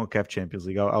win the CONCACAF Champions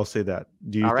League. I'll say that.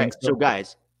 Do you think so? So,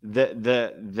 guys,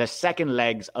 the second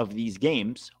legs of these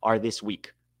games are this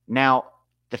week. Now,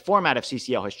 the format of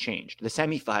CCL has changed. The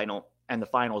semifinal and the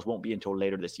finals won't be until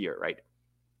later this year, right?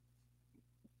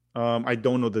 I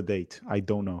don't know the date. I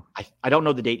don't know. I don't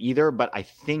know the date either, but I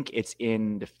think it's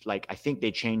in I think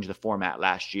they changed the format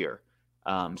last year.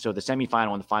 So the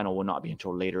semifinal and the final will not be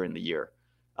until later in the year.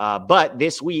 But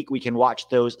this week we can watch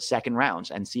those second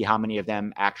rounds and see how many of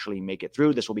them actually make it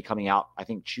through. This will be coming out, I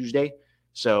think, Tuesday.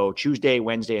 So Tuesday,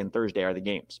 Wednesday, and Thursday are the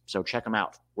games. So check them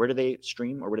out. Where do they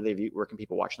stream or where do they view? Where can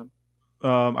people watch them?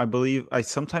 I believe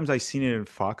sometimes I've seen it in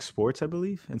Fox Sports, I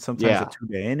believe, and sometimes at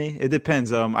TUDN. It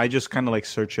depends. I just kind of like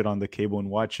search it on the cable and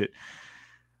watch it.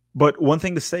 But one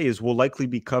thing to say is we'll likely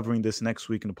be covering this next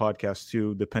week in the podcast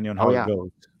too, depending on how it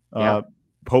goes.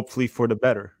 Hopefully for the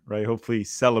better, right? Hopefully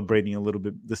celebrating a little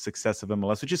bit the success of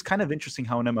MLS, which is kind of interesting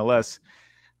how in MLS,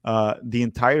 the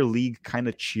entire league kind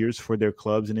of cheers for their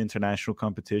clubs in international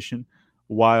competition,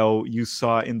 while you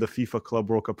saw in the FIFA Club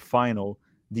World Cup final,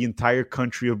 the entire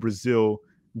country of Brazil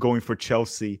going for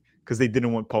Chelsea because they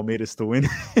didn't want Palmeiras to win.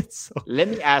 So. Let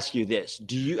me ask you this.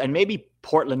 Do you, and maybe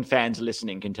Portland fans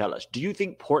listening can tell us, do you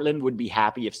think Portland would be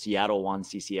happy if Seattle won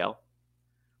CCL?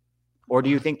 Or do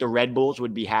you think the Red Bulls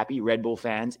would be happy, Red Bull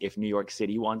fans, if New York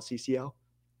City won CCL?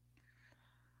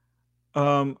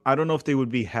 I don't know if they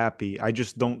would be happy. I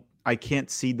can't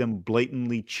see them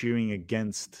blatantly cheering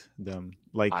against them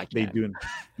like they do.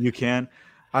 You can?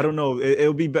 I don't know.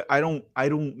 It'll be. I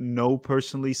don't know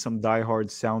personally some diehard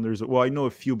Sounders. Well, I know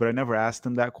a few, but I never asked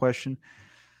them that question.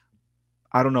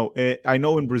 I don't know. I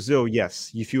know in Brazil, yes.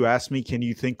 If you ask me, can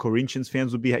you think Corinthians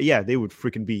fans would be? Yeah, they would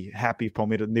freaking be happy if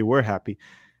Palmeiras. They were happy.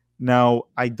 Now,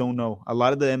 I don't know. A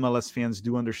lot of the MLS fans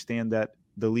do understand that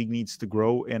the league needs to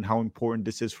grow and how important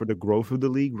this is for the growth of the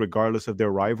league, regardless of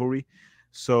their rivalry.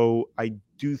 So I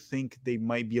do think they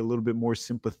might be a little bit more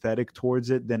sympathetic towards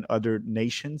it than other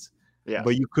nations. Yes.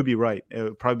 But you could be right. It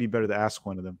would probably be better to ask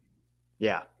one of them.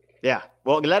 Yeah. Yeah.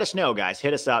 Well, let us know, guys.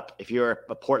 Hit us up if you're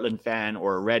a Portland fan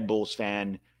or a Red Bulls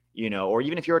fan, or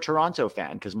even if you're a Toronto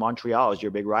fan, because Montreal is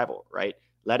your big rival, right?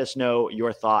 Let us know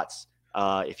your thoughts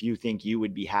if you think you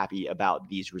would be happy about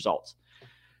these results.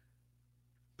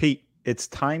 Pete, it's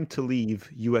time to leave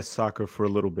U.S. soccer for a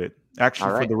little bit.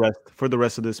 Actually, right. for the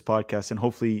rest of this podcast, and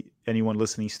hopefully anyone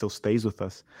listening still stays with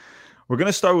us. We're going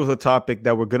to start with a topic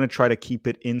that we're going to try to keep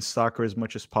it in soccer as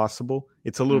much as possible.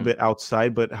 It's a little bit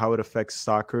outside, but how it affects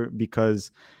soccer,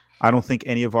 because I don't think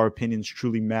any of our opinions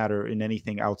truly matter in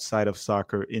anything outside of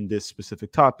soccer in this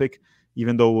specific topic,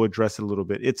 even though we'll address it a little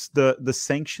bit. It's the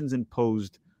sanctions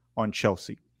imposed on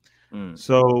Chelsea.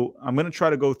 So I'm going to try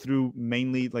to go through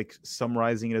mainly like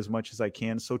summarizing it as much as I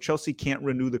can. So Chelsea can't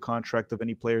renew the contract of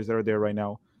any players that are there right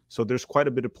now. So there's quite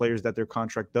a bit of players that their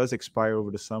contract does expire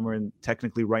over the summer. And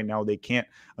technically right now they can't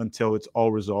until it's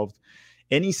all resolved.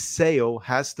 Any sale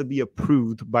has to be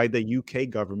approved by the UK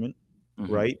government,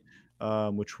 right?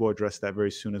 Which we'll address that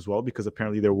very soon as well, because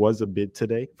apparently there was a bid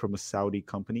today from a Saudi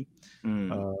company.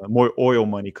 More oil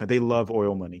money. They love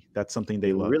oil money. That's something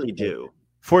they love. Really do.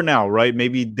 For now, right?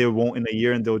 Maybe they won't in a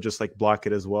year and they'll just like block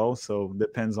it as well. So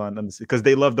depends on them, because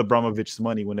they loved Abramovich's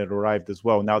money when it arrived as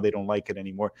well. Now they don't like it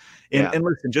anymore. And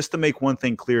listen, just to make one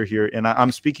thing clear here, and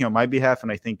I'm speaking on my behalf,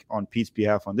 and I think on Pete's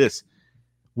behalf on this,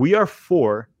 we are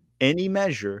for any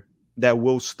measure that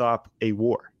will stop a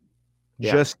war.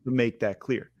 Just to make that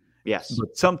clear. Yes.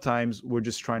 But sometimes we're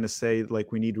just trying to say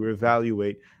like we need to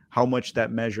evaluate how much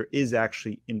that measure is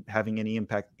actually having any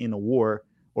impact in a war,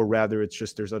 or rather it's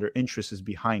just there's other interests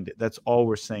behind it. That's all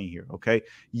we're saying here, okay?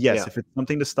 Yes, if it's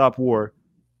something to stop war,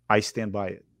 I stand by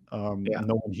it. No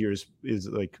one here is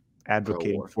like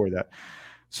advocating for that.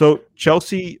 So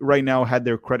Chelsea right now had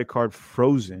their credit card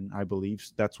frozen, I believe.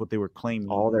 That's what they were claiming.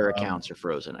 All their accounts are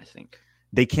frozen, I think.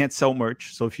 They can't sell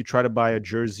merch. So if you try to buy a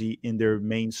jersey in their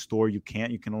main store, you can't.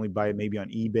 You can only buy it maybe on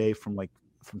eBay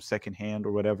from secondhand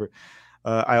or whatever.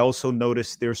 I also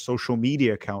noticed their social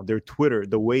media account, their Twitter,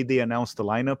 the way they announced the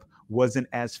lineup wasn't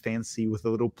as fancy with a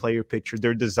little player picture.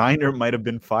 Their designer might have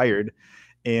been fired.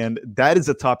 And that is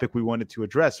a topic we wanted to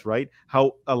address, right?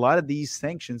 How a lot of these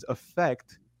sanctions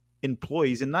affect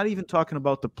employees, and not even talking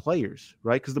about the players,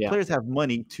 right? Because the players have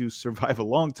money to survive a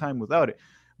long time without it.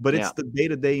 But it's the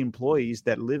day-to-day employees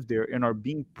that live there and are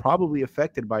being probably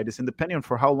affected by this. And depending on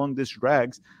for how long this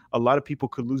drags, a lot of people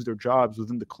could lose their jobs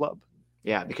within the club.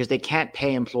 Yeah, because they can't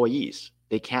pay employees.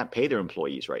 They can't pay their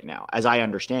employees right now, as I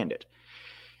understand it.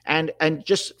 And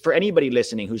just for anybody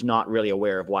listening who's not really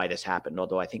aware of why this happened,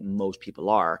 although I think most people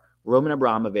are, Roman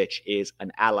Abramovich is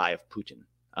an ally of Putin,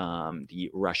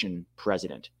 the Russian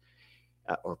president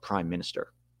or prime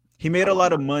minister. He made a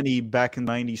lot of money back in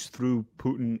the 90s through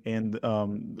Putin and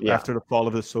after the fall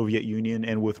of the Soviet Union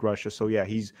and with Russia. So,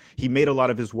 he made a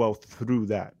lot of his wealth through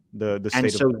that.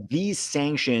 These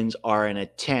sanctions are an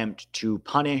attempt to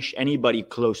punish anybody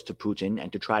close to Putin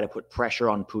and to try to put pressure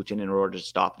on Putin in order to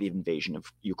stop the invasion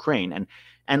of Ukraine.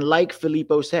 And like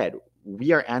Filippo said,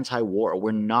 we are anti-war.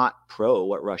 We're not pro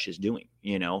what Russia's doing,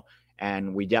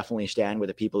 and we definitely stand with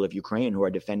the people of Ukraine who are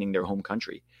defending their home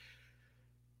country.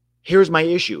 Here's my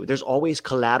issue. There's always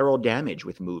collateral damage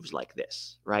with moves like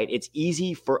this, right? It's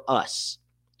easy for us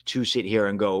to sit here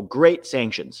and go, great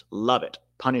sanctions, love it,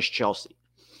 punish Chelsea.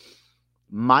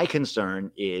 My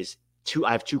concern is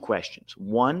I have two questions.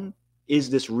 One, is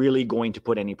this really going to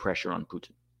put any pressure on Putin?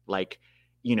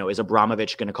 Is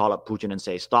Abramovich going to call up Putin and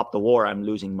say, stop the war, I'm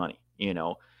losing money?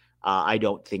 I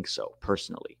don't think so,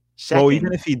 personally. Second, well,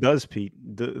 even if he does, Pete,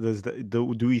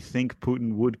 do we think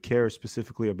Putin would care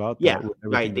specifically about that? Yeah,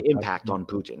 right. The impact on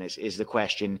Putin is the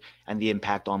question, and the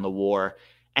impact on the war.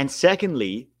 And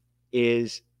secondly,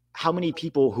 is how many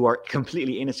people who are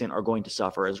completely innocent are going to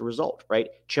suffer as a result, right?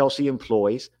 Chelsea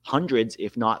employs hundreds,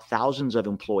 if not thousands of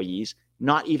employees,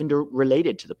 not even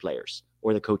related to the players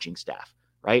or the coaching staff,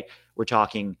 right? We're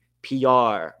talking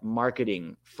PR,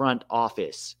 marketing, front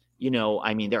office.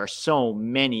 There are so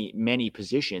many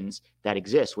positions that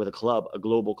exist with a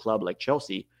global club like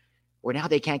Chelsea, where now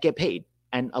they can't get paid.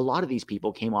 And a lot of these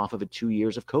people came off of 2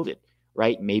 years of COVID,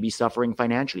 right? Maybe suffering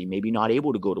financially, maybe not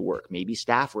able to go to work, maybe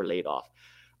staff were laid off.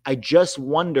 I just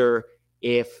wonder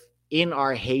if in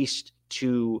our haste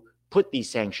to put these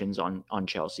sanctions on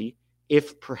Chelsea,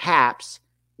 if perhaps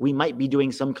we might be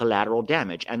doing some collateral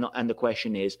damage. And the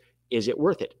question is it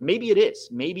worth it? Maybe it is.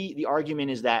 Maybe the argument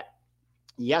is that,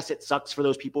 yes, it sucks for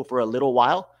those people for a little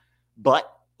while,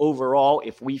 but overall,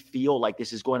 if we feel like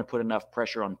this is going to put enough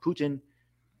pressure on Putin,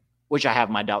 which I have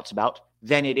my doubts about,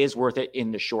 then it is worth it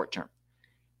in the short term.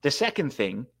 The second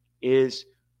thing is,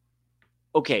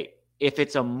 okay, if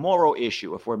it's a moral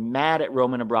issue, if we're mad at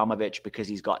Roman Abramovich because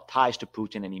he's got ties to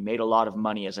Putin and he made a lot of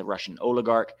money as a Russian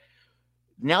oligarch,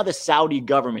 now the Saudi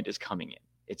government is coming in,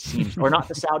 it seems, or not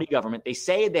the Saudi government. They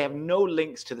say they have no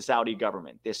links to the Saudi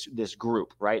government, this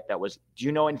group, right? Do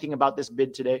you know anything about this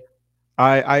bid today?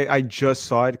 I just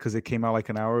saw it because it came out like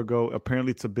an hour ago.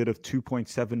 Apparently, it's a bid of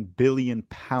 2.7 billion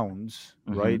pounds,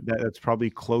 right? That's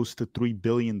probably close to $3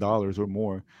 billion or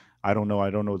more. I don't know. I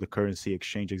don't know the currency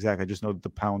exchange exact. I just know that the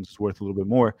pound is worth a little bit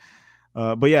more.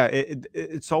 But yeah,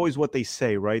 it's always what they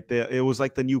say, right? It was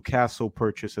like the Newcastle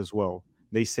purchase as well.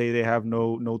 They say they have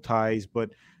no ties,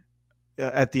 but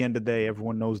at the end of the day,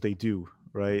 everyone knows they do,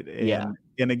 right?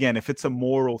 And again, if it's a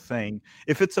moral thing,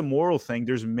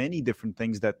 there's many different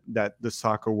things that the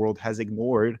soccer world has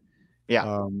ignored,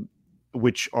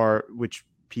 which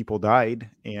people died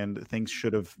and things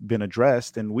should have been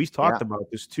addressed. And we've talked about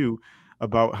this too,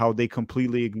 about how they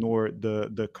completely ignore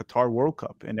the Qatar World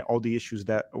Cup and all the issues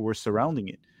that were surrounding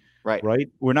it. Right.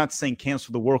 We're not saying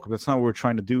cancel the World Cup. That's not what we're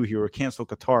trying to do here, or cancel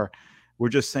Qatar. We're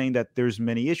just saying that there's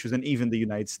many issues, and even the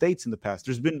United States in the past,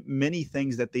 there's been many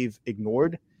things that they've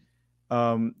ignored.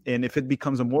 And if it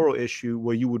becomes a moral issue,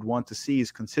 what you would want to see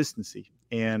is consistency.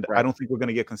 And I don't think we're going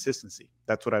to get consistency.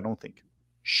 That's what I don't think.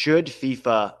 Should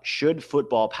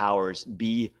football powers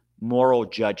be moral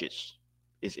judges?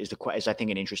 Is I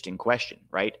think an interesting question,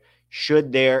 right?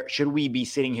 Should we be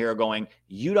sitting here going,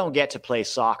 you don't get to play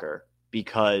soccer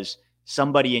because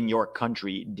somebody in your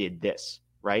country did this,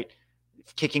 right?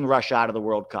 Kicking Russia out of the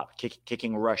World Cup,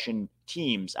 kicking Russian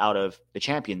teams out of the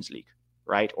Champions League,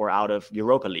 right? Or out of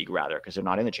Europa League, rather, because they're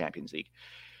not in the Champions League.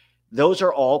 Those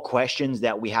are all questions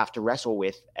that we have to wrestle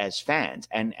with as fans.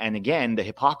 And again, the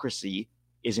hypocrisy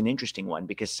is an interesting one,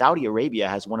 because Saudi Arabia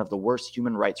has one of the worst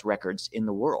human rights records in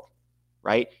the world,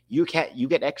 right? You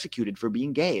get executed for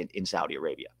being gay in Saudi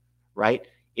Arabia, right?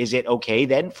 Is it okay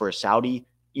then for Saudi,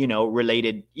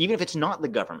 related, even if it's not the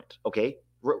government, okay?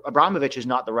 Abramovich is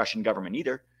not the Russian government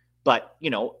either, but,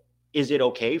 is it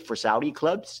okay for Saudi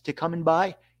clubs to come and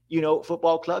buy,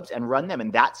 football clubs and run them?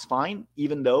 And that's fine,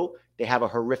 even though they have a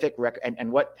horrific record.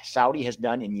 And what Saudi has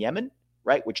done in Yemen,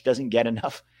 right, which doesn't get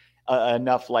enough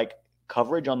like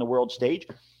coverage on the world stage.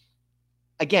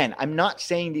 Again, I'm not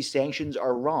saying these sanctions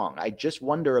are wrong. I just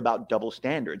wonder about double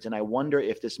standards. And I wonder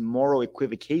if this moral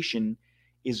equivocation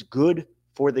is good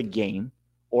for the game,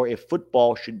 or if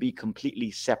football should be completely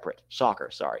separate. Soccer,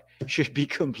 should be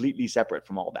completely separate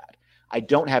from all that. I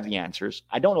don't have the answers.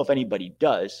 I don't know if anybody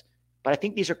does, but I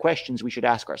think these are questions we should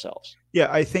ask ourselves. Yeah,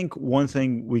 I think one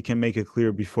thing we can make it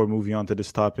clear before moving on to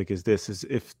this topic is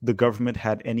if the government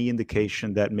had any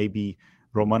indication that maybe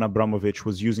Roman Abramovich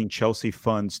was using Chelsea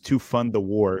funds to fund the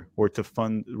war or to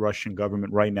fund the Russian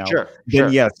government right now,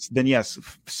 then yes,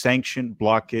 sanction,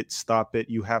 block it, stop it.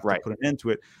 You have to put an end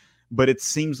to it. But it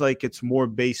seems like it's more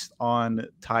based on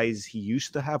ties he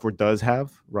used to have or does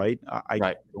have, right?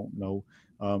 I don't know.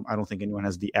 I don't think anyone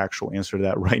has the actual answer to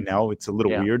that right now. It's a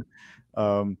little weird.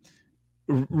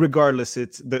 Regardless,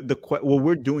 it's what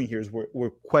we're doing here is we're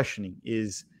questioning: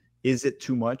 is it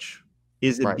too much?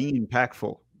 Is it being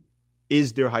impactful?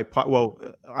 Is there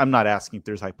I'm not asking if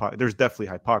there's there's definitely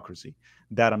hypocrisy.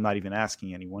 That I'm not even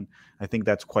asking anyone. I think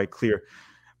that's quite clear.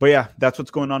 But yeah, that's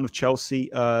what's going on with Chelsea.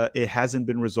 It hasn't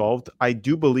been resolved. I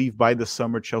do believe by the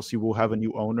summer, Chelsea will have a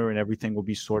new owner and everything will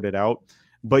be sorted out.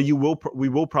 But we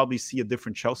will probably see a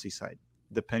different Chelsea side,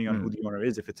 depending on who the owner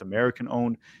is. If it's American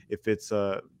owned, if it's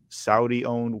Saudi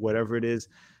owned, whatever it is,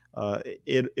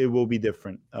 it will be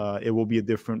different. It will be a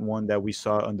different one that we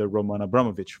saw under Roman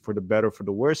Abramovich. For the better, for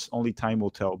the worse, only time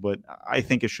will tell. But I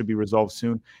think it should be resolved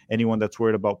soon. Anyone that's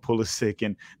worried about Pulisic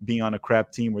and being on a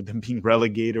crap team or them being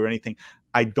relegated or anything,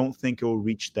 I don't think it will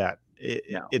reach that.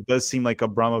 It does seem like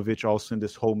Abramovich also in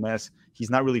this whole mess, he's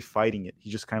not really fighting it.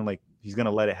 He's just kind of like, he's going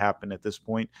to let it happen at this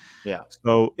point. Yeah.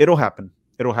 So it'll happen.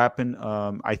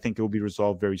 I think it will be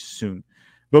resolved very soon.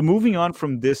 But moving on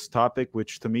from this topic,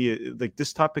 which to me, like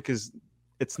this topic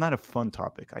it's not a fun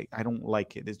topic. I don't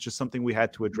like it. It's just something we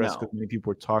had to address because many people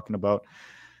were talking about.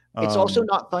 It's also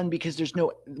not fun because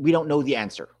we don't know the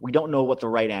answer. We don't know what the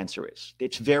right answer is.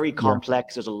 It's very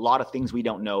complex. There's a lot of things we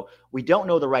don't know. We don't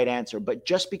know the right answer, but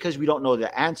just because we don't know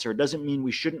the answer doesn't mean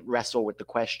we shouldn't wrestle with the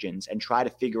questions and try to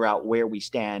figure out where we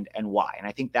stand and why. And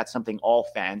I think that's something all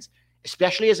fans,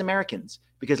 especially as Americans,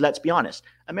 because let's be honest,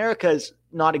 America's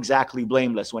not exactly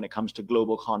blameless when it comes to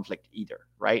global conflict either,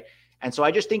 right? And so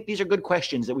I just think these are good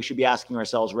questions that we should be asking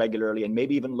ourselves regularly and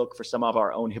maybe even look for some of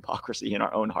our own hypocrisy in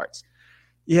our own hearts.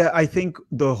 Yeah, I think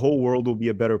the whole world will be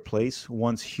a better place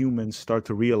once humans start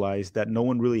to realize that no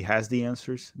one really has the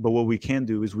answers. But what we can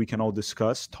do is we can all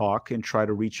discuss, talk, and try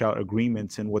to reach out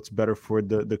agreements and what's better for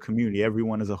the community,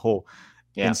 everyone as a whole,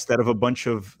 Yeah. instead of a bunch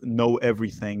of know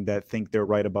everything that think they're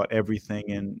right about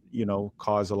everything and,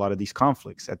 cause a lot of these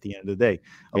conflicts at the end of the day.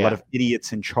 A lot Yeah. of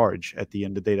idiots in charge at the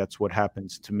end of the day. That's what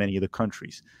happens to many of the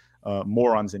countries.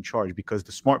 Morons in charge because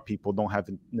the smart people don't have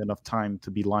enough time to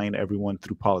be lying to everyone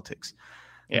through politics.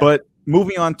 Yeah. But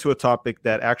moving on to a topic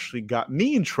that actually got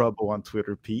me in trouble on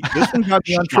Twitter, Pete. This one got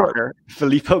me on trouble.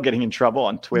 Filippo getting in trouble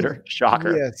on Twitter.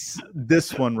 Shocker. Yes,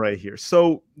 this one right here.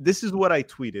 So this is what I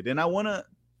tweeted. And I want to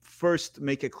first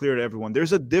make it clear to everyone.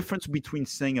 There's a difference between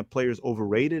saying a player is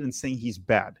overrated and saying he's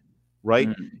bad, right?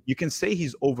 You can say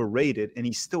he's overrated and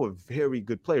he's still a very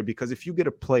good player. Because if you get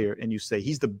a player and you say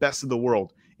he's the best of the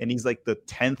world and he's like the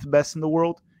 10th best in the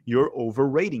world, you're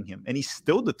overrating him. And he's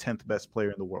still the 10th best player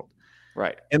in the world.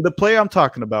 Right. And the player I'm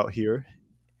talking about here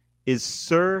is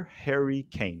Sir Harry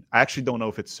Kane. I actually don't know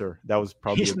if it's Sir. That was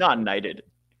probably he's not knighted.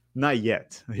 Not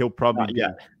yet. He'll probably be.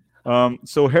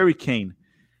 So Harry Kane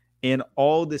and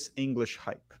all this English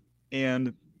hype.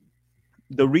 And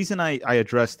the reason I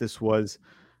addressed this was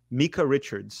Mika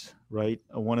Richards, right?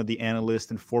 One of the analysts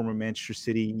and former Manchester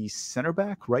City center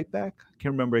back, right back. I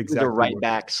can't remember exactly. The right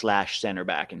back / center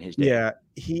back in his day. Yeah.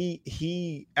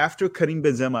 He after Karim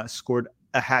Benzema scored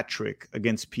a hat trick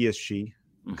against PSG.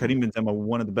 Karim Benzema,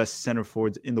 one of the best center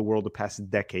forwards in the world the past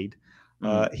decade.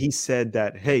 He said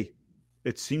that, hey,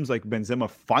 it seems like Benzema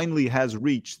finally has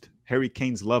reached Harry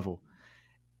Kane's level.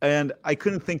 And I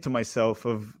couldn't think to myself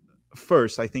of,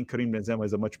 first, I think Karim Benzema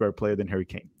is a much better player than Harry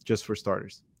Kane, just for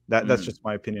starters. That's just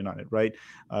my opinion on it, right?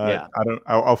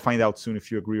 I'll find out soon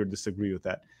if you agree or disagree with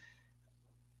that.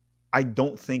 I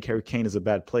don't think Harry Kane is a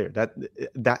bad player.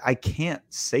 That I can't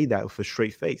say that with a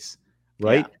straight face.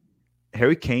 Right? Yeah.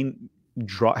 Harry Kane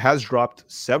has dropped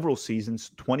several seasons,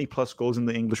 20 plus goals in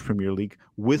the English Premier League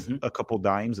with a couple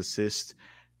dimes, assists.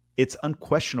 It's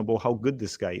unquestionable how good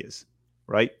this guy is,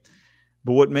 right?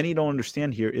 But what many don't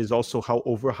understand here is also how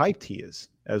overhyped he is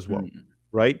as well,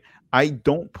 right? I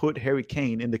don't put Harry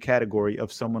Kane in the category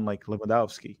of someone like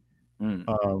Lewandowski.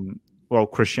 Well,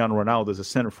 Cristiano Ronaldo is a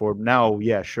center forward. Now,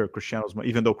 yeah, sure,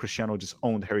 even though Cristiano just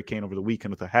owned Harry Kane over the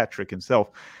weekend with a hat trick himself.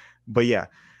 But yeah,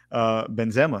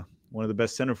 Benzema, one of the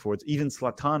best center forwards. Even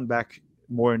Zlatan back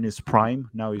more in his prime.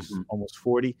 Now he's almost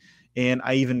 40. And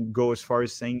I even go as far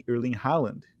as saying Erling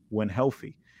Haaland when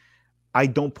healthy. I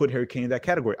don't put Harry Kane in that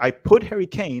category. I put Harry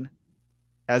Kane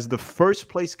as the first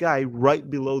place guy right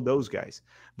below those guys.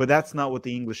 But that's not what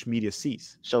the English media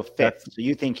sees. So fifth. So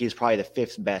you think he's probably the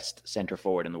fifth best center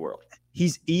forward in the world?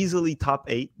 He's easily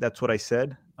top 8. That's what I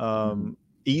said.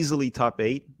 Easily top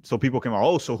 8. So people came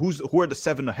out, so who are the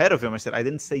 7 ahead of him? I said, I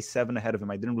didn't say 7 ahead of him.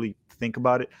 I didn't really think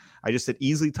about it. I just said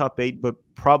easily top 8, but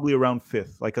probably around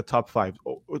 5th, like a top 5.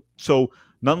 So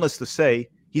nonetheless to say,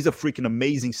 he's a freaking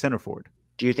amazing center forward.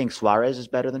 Do you think Suarez is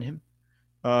better than him?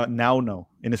 Now, no.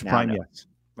 In his prime, yes.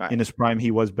 Right. In his prime, he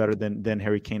was better than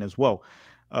Harry Kane as well.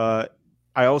 I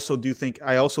also think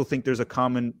there's a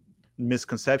common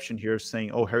misconception here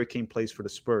saying, oh, Harry Kane plays for the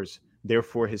Spurs,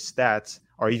 therefore his stats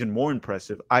are even more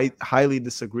impressive. I highly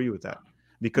disagree with that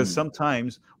because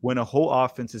sometimes when a whole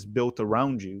offense is built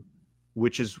around you,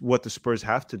 which is what the Spurs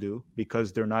have to do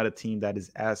because they're not a team that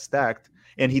is as stacked,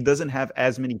 and he doesn't have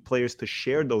as many players to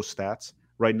share those stats,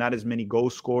 right? Not as many goal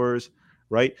scorers,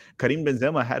 right? Karim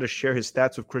Benzema had to share his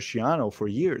stats with Cristiano for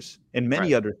years and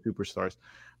many other superstars.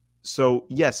 So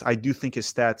yes, I do think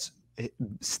his stats,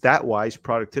 stat-wise,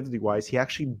 productivity-wise, he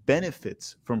actually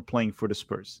benefits from playing for the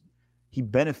Spurs. He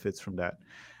benefits from that.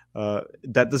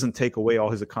 That doesn't take away all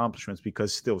his accomplishments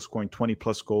because still scoring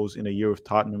 20-plus goals in a year with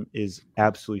Tottenham is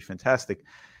absolutely fantastic,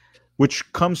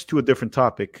 which comes to a different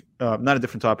topic, not a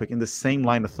different topic, in the same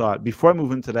line of thought. Before I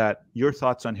move into that, your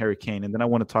thoughts on Harry Kane, and then I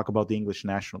want to talk about the English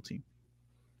national team.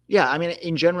 Yeah, I mean,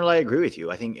 in general, I agree with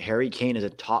you. I think Harry Kane is a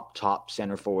top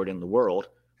center forward in the world,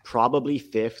 probably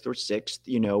 5th or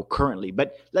 6th, currently.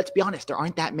 But let's be honest, there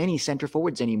aren't that many center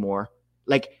forwards anymore.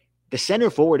 Like, the center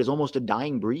forward is almost a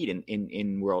dying breed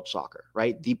in world soccer,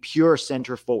 right? The pure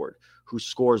center forward who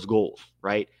scores goals,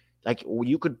 right? Like,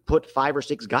 you could put 5 or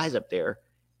 6 guys up there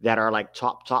that are like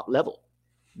top level.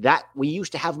 That we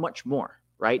used to have much more,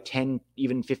 right? 10,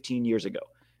 even 15 years ago.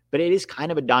 But it is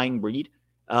kind of a dying breed.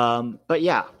 But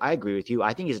yeah, I agree with you.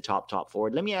 I think he's a top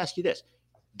forward. Let me ask you this.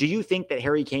 Do you think that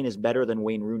Harry Kane is better than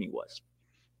Wayne Rooney was?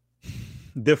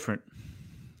 Different.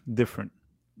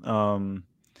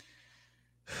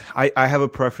 I have a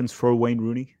preference for Wayne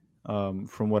Rooney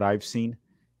from what I've seen,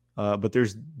 but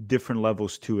there's different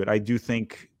levels to it. I do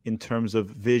think in terms of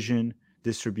vision,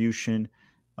 distribution,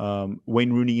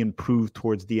 Wayne Rooney improved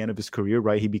towards the end of his career,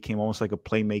 right? He became almost like a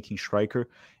playmaking striker,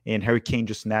 and Harry Kane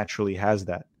just naturally has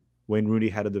that. Wayne Rooney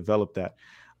had to develop that.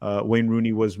 Wayne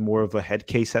Rooney was more of a head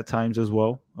case at times as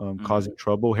well, causing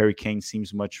trouble. Harry Kane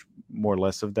seems much more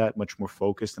less of that, much more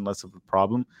focused and less of a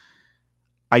problem.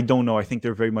 I don't know. I think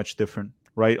they're very much different,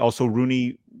 right? Also,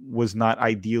 Rooney was not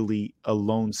ideally a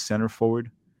lone center forward.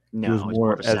 No, he was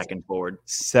more of a second forward.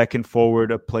 Second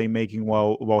forward, a playmaking,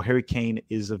 while Harry Kane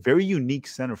is a very unique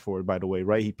center forward, by the way,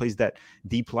 right? He plays that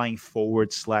deep lying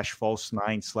forward / false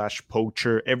nine /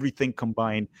 poacher, everything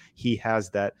combined. He has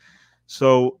that.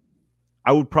 So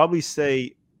I would probably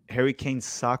say Harry Kane's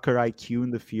soccer IQ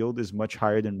in the field is much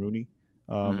higher than Rooney.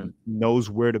 Knows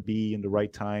where to be in the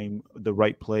right time, the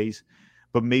right place.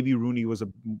 But maybe Rooney was a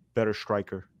better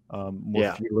striker,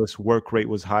 more fearless. Work rate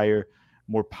was higher,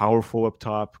 more powerful up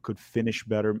top, could finish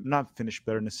better. Not finish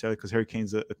better necessarily, because Harry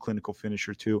Kane's a clinical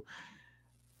finisher too.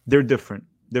 They're different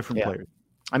players.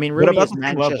 I mean, Rooney is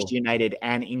Manchester United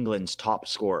and England's top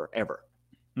scorer ever.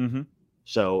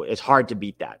 So it's hard to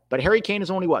beat that. But Harry Kane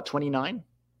is only, 29?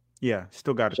 Yeah,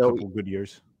 still got a couple good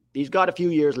years. He's got a few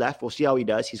years left. We'll see how he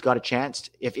does. He's got a chance.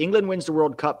 If England wins the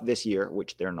World Cup this year,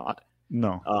 which they're not.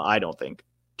 No. I don't think.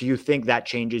 Do you think that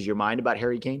changes your mind about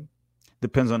Harry Kane?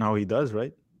 Depends on how he does,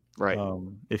 right? Right.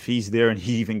 If he's there and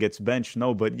he even gets benched,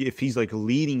 no. But if he's like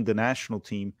leading the national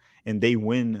team and they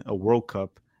win a World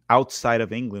Cup outside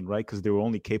of England, right? Because they were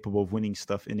only capable of winning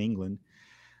stuff in England.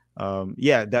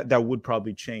 That would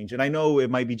probably change. And I know it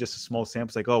might be just a small sample.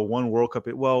 It's like, one World Cup.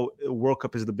 World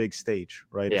Cup is the big stage,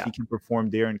 right? Yeah. If he can perform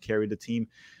there and carry the team,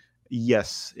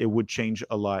 yes, it would change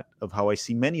a lot of how I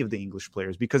see many of the English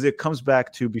players, because it comes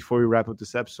back to, before we wrap up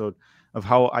this episode, of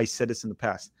how I said this in the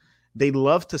past. They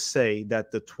love to say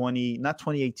that the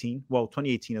 2018 as well,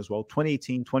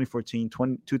 2018, 2014,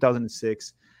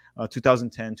 2006,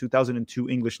 2010, 2002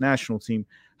 English national team,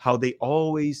 how they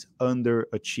always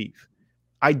underachieve.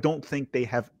 I don't think they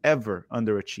have ever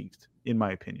underachieved, in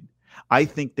my opinion. I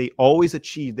think they always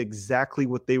achieved exactly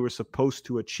what they were supposed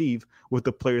to achieve with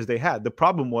the players they had. The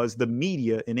problem was the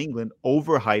media in England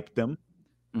overhyped them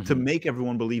to make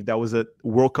everyone believe that was a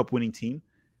World Cup winning team.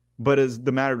 But as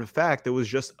the matter of fact, it was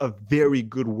just a very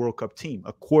good World Cup team,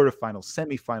 a quarterfinal,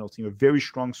 semifinal team, a very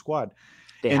strong squad.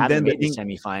 They haven't made the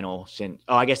semifinal since.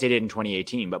 I guess they did in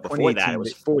 2018, but before that, it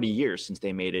was 40 years since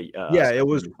they made it. It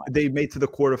was. They made to the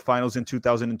quarterfinals in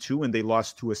 2002, and they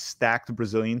lost to a stacked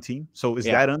Brazilian team. So is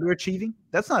that underachieving?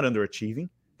 That's not underachieving.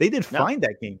 They did fine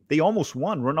that game. They almost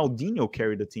won. Ronaldinho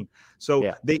carried the team.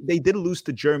 So they did lose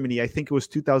to Germany. I think it was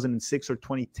 2006 or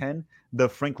 2010. The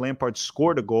Frank Lampard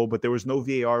scored a goal, but there was no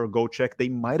VAR or goal check. They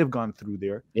might have gone through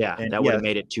there. Yeah, and that would have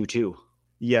made it 2-2.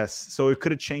 Yes, so it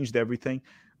could have changed everything.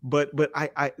 But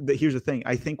here's the thing.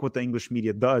 I think what the English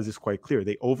media does is quite clear.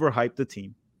 They overhype the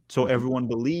team, so everyone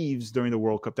believes during the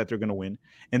World Cup that they're going to win.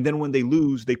 And then when they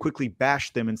lose, they quickly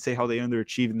bash them and say how they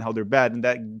underachieved and how they're bad. And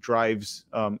that drives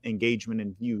engagement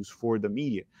and views for the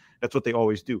media. That's what they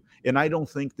always do. And I don't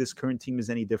think this current team is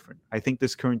any different. I think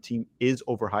this current team is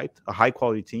overhyped, a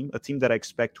high-quality team, a team that I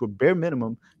expect to a bare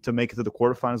minimum to make it to the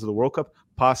quarterfinals of the World Cup,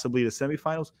 possibly the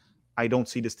semifinals. I don't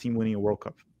see this team winning a World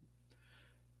Cup.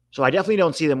 So I definitely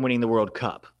don't see them winning the World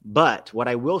Cup. But what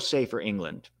I will say for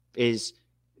England is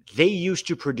they used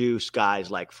to produce guys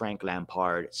like Frank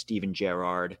Lampard, Steven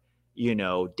Gerrard,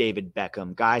 David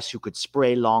Beckham, guys who could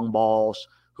spray long balls,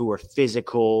 who were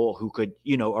physical, who could,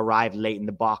 arrive late in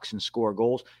the box and score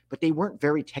goals, but they weren't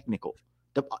very technical.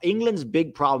 England's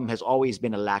big problem has always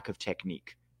been a lack of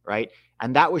technique, right?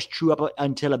 And that was true up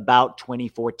until about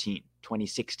 2014,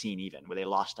 2016 even, where they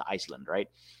lost to Iceland, right?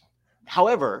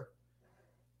 However,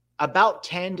 about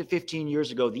 10 to 15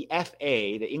 years ago, the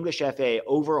English FA,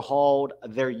 overhauled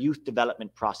their youth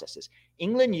development processes.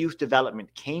 England youth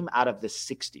development came out of the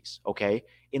 60s, okay?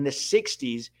 In the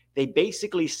 60s, they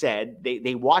basically said,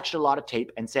 they watched a lot of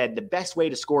tape and said the best way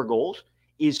to score goals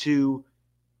is to,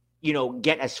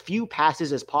 get as few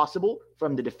passes as possible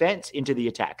from the defense into the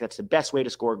attack. That's the best way to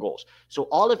score goals. So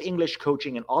all of English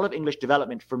coaching and all of English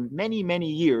development for many, many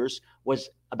years was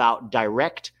about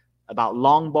direct, about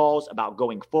long balls, about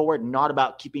going forward, not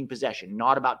about keeping possession,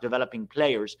 not about developing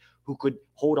players who could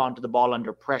hold on to the ball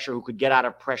under pressure, who could get out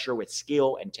of pressure with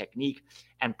skill and technique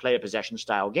and play a possession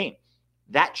style game.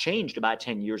 That changed about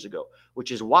 10 years ago,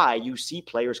 which is why you see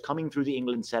players coming through the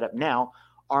England setup now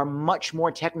are much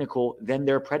more technical than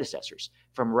their predecessors.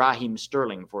 From Raheem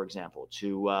Sterling, for example,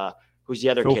 to who's the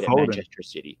other kid at Manchester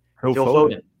City? Phil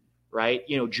Foden, right?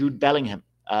 Jude Bellingham,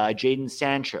 Jadon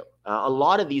Sancho. A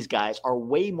lot of these guys are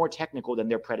way more technical than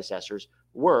their predecessors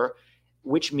were,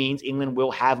 which means England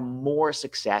will have more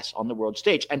success on the world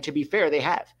stage. And to be fair, they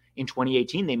have. In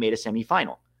 2018, they made a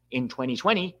semifinal. in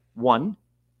 2021,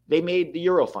 they made the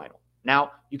Euro final.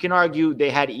 Now, you can argue they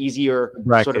had easier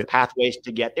sort of pathways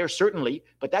to get there, certainly,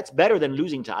 but that's better than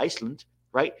losing to Iceland,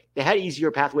 right? They had easier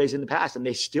pathways in the past, and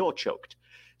they still choked.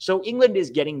 So England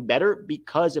is getting better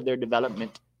because of their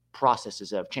development processes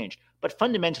that have changed. But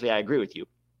fundamentally, I agree with you.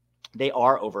 They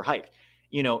are overhyped.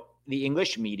 You know, the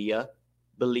English media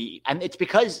believe, and it's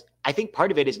because I think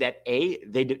part of it is that they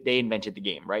invented the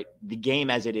game, right? The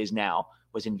game as it is now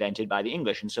was invented by the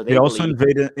English, and so they also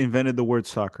invented the word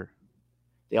soccer.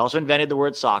 They also invented the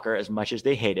word soccer, as much as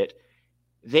they hate it.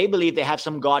 They believe they have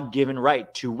some God-given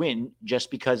right to win just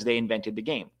because they invented the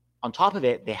game. On top of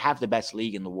it, they have the best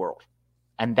league in the world.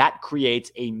 And that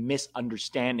creates a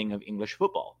misunderstanding of English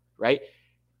football, right?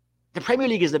 The Premier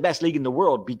League is the best league in the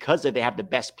world because they have the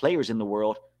best players in the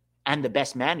world and the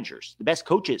best managers. The best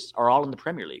coaches are all in the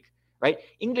Premier League, right?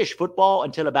 English football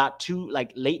until about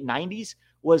late 90s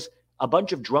was a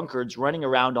bunch of drunkards running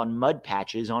around on mud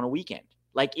patches on a weekend.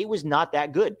 Like, it was not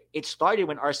that good. It started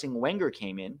when Arsene Wenger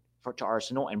came in to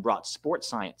Arsenal and brought sports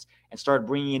science and started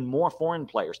bringing in more foreign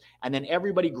players. And then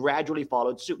everybody gradually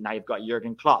followed suit. Now you've got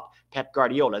Jurgen Klopp, Pep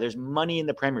Guardiola. There's money in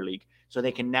the Premier League, so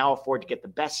they can now afford to get the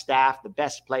best staff, the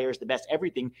best players, the best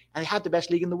everything, and they have the best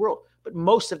league in the world. But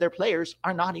most of their players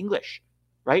are not English,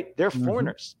 right? They're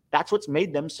foreigners. That's what's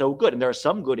made them so good. And there are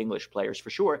some good English players for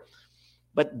sure.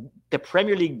 But the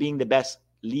Premier League being the best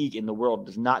league in the world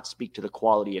does not speak to the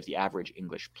quality of the average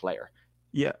English player.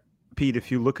 Yeah. Pete,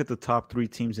 if you look at the top 3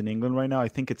 teams in England right now, I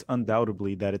think it's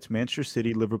undoubtedly that it's Manchester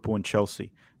City, Liverpool, and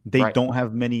Chelsea. They don't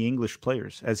have many English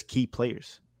players as key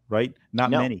players, right?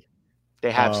 Not many.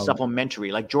 They have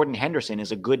supplementary. Like Jordan Henderson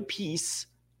is a good piece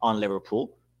on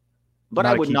Liverpool, but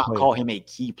I would not call him a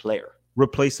key player.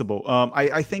 Replaceable.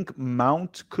 I think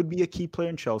Mount could be a key player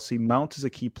in Chelsea. Mount is a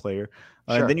key player.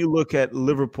 And then you look at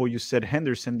Liverpool, you said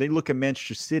Henderson. Then you look at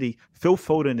Manchester City. Phil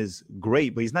Foden is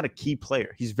great, but he's not a key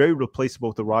player. He's very replaceable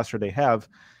with the roster they have.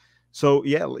 So,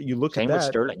 yeah, you look at that. Same with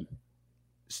Sterling.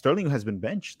 Sterling has been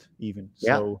benched even.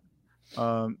 Yeah.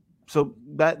 So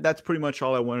that's pretty much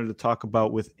all I wanted to talk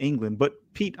about with England. But,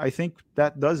 Pete, I think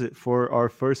that does it for our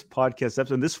first podcast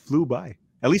episode. And this flew by.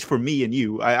 At least for me and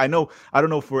you. I know, I don't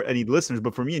know for any listeners,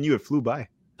 but for me and you, it flew by.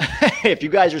 If you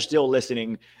guys are still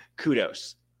listening,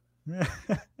 kudos.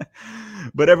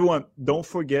 But everyone, don't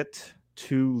forget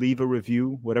to leave a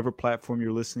review, whatever platform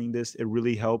you're listening this. It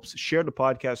really helps. Share the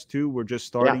podcast too. We're just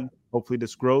starting. Yeah. Hopefully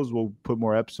this grows. We'll put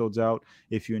more episodes out.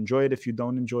 If you enjoy it, if you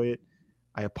don't enjoy it,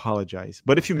 I apologize.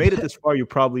 But if you made it this far, you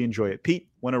probably enjoy it. Pete,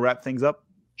 want to wrap things up?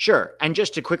 Sure. And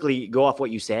just to quickly go off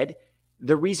what you said,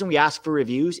 the reason we ask for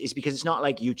reviews is because it's not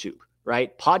like YouTube,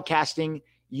 right? Podcasting,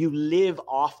 you live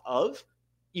off of,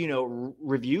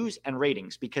 reviews and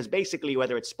ratings, because basically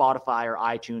whether it's Spotify or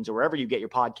iTunes or wherever you get your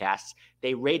podcasts,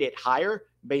 they rate it higher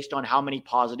based on how many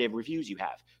positive reviews you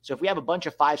have. So if we have a bunch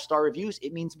of 5-star reviews,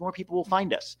 it means more people will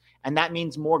find us. And that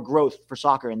means more growth for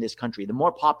soccer in this country. The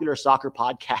more popular soccer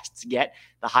podcasts get,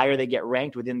 the higher they get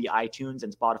ranked within the iTunes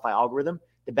and Spotify algorithm,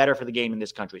 the better for the game in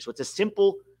this country. So it's a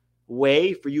simple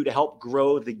way for you to help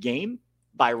grow the game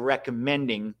by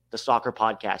recommending the soccer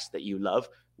podcast that you love,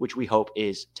 which we hope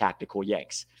is Tactical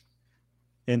Yanks.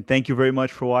 And thank you very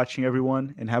much for watching,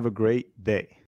 everyone, and have a great day.